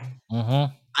last year,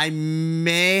 I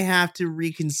may have to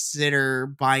reconsider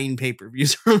buying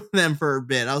pay-per-views from them for a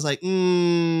bit. I was like,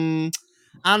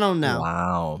 I don't know.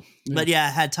 Wow. But yeah,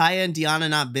 had Taya and Deanna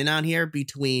not been out here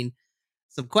between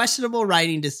some questionable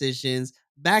writing decisions,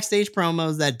 backstage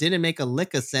promos that didn't make a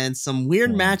lick of sense, some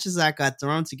weird matches that got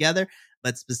thrown together,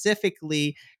 but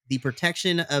specifically the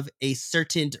protection of a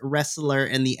certain wrestler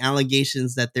and the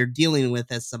allegations that they're dealing with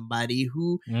as somebody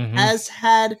who has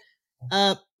had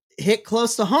hit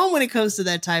close to home when it comes to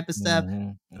that type of stuff.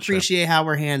 Appreciate how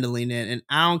we're handling it. And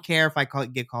I don't care if I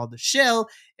get called a shill,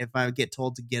 if I get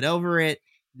told to get over it.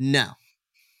 No.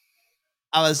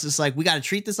 I was just like, we got to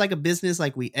treat this like a business,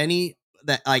 like any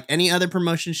other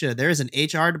promotion should. There is an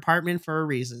HR department for a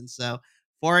reason. So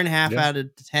 4.5 out of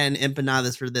 10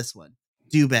 empanadas for this one.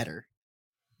 Do better.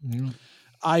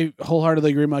 I wholeheartedly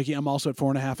agree, Mikey. I'm also at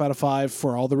 4.5 out of 5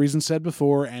 for all the reasons said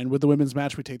before. And with the women's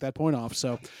match, we take that point off.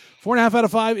 So 4.5 out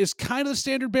of 5 is kind of the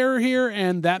standard bearer here.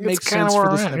 And that makes sense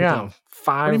for this. Yeah.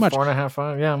 5, 4.5,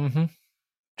 5. Yeah.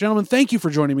 Gentlemen, thank you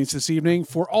for joining me this evening,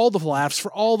 for all the laughs,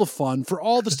 for all the fun, for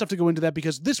all the stuff to go into that,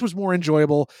 because this was more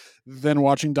enjoyable than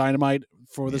watching Dynamite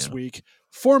for this week.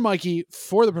 For Mikey,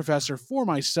 for the Professor, for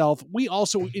myself, we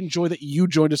also enjoy that you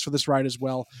joined us for this ride as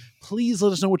well. Please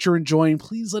let us know what you're enjoying.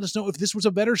 Please let us know if this was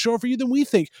a better show for you than we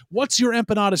think. What's your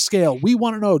empanada scale? We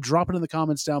want to know. Drop it in the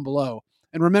comments down below.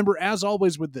 And remember, as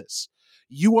always with this,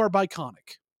 you are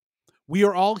Biconic. We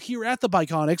are all here at the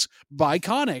Biconics,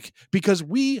 Biconic, because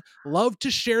we love to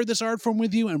share this art form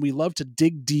with you, and we love to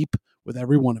dig deep with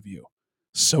every one of you.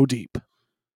 So deep.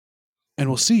 And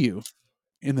we'll see you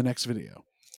in the next video.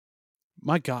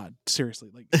 My God,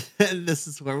 seriously. This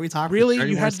is where we talk. Really?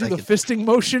 You had to do the fisting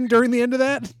motion during the end of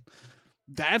that?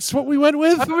 That's what we went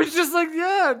with? I was just like,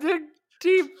 yeah, dig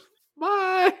deep.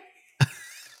 Bye.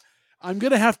 I'm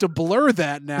going to have to blur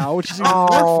that now, which is even more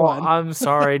fun. I'm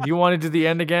sorry. Do you want to do the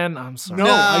end again? I'm sorry. No,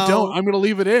 I don't. I'm going to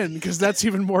leave it in because that's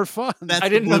even more fun. I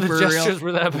didn't know the gestures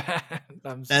were that bad.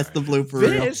 That's the blooper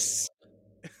reel.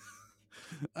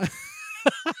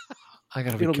 I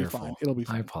gotta be careful. Be fine. It'll be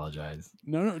fine. I apologize.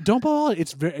 No, don't bother.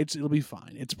 It'll be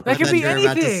fine. It's that could be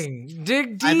anything.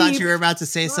 Dig deep. I thought you were about to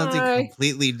say something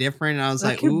completely different. And I was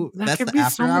ooh, that's the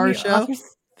after hour show.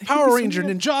 Power Ranger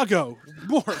Ninjago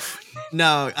morph.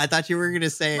 No, I thought you were gonna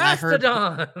say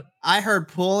Mastodon. I heard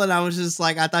pull, and I was just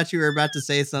like, I thought you were about to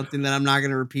say something that I'm not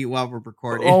gonna repeat while we're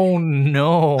recording. Oh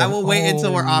no! I will wait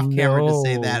until we're off camera to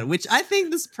say that, which I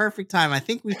think this is perfect time. I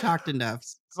think we've talked enough.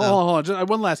 So. Hold on,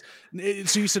 one last.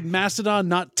 So you said Mastodon,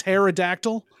 not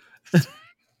pterodactyl?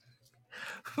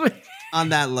 On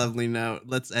that lovely note,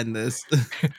 let's end this.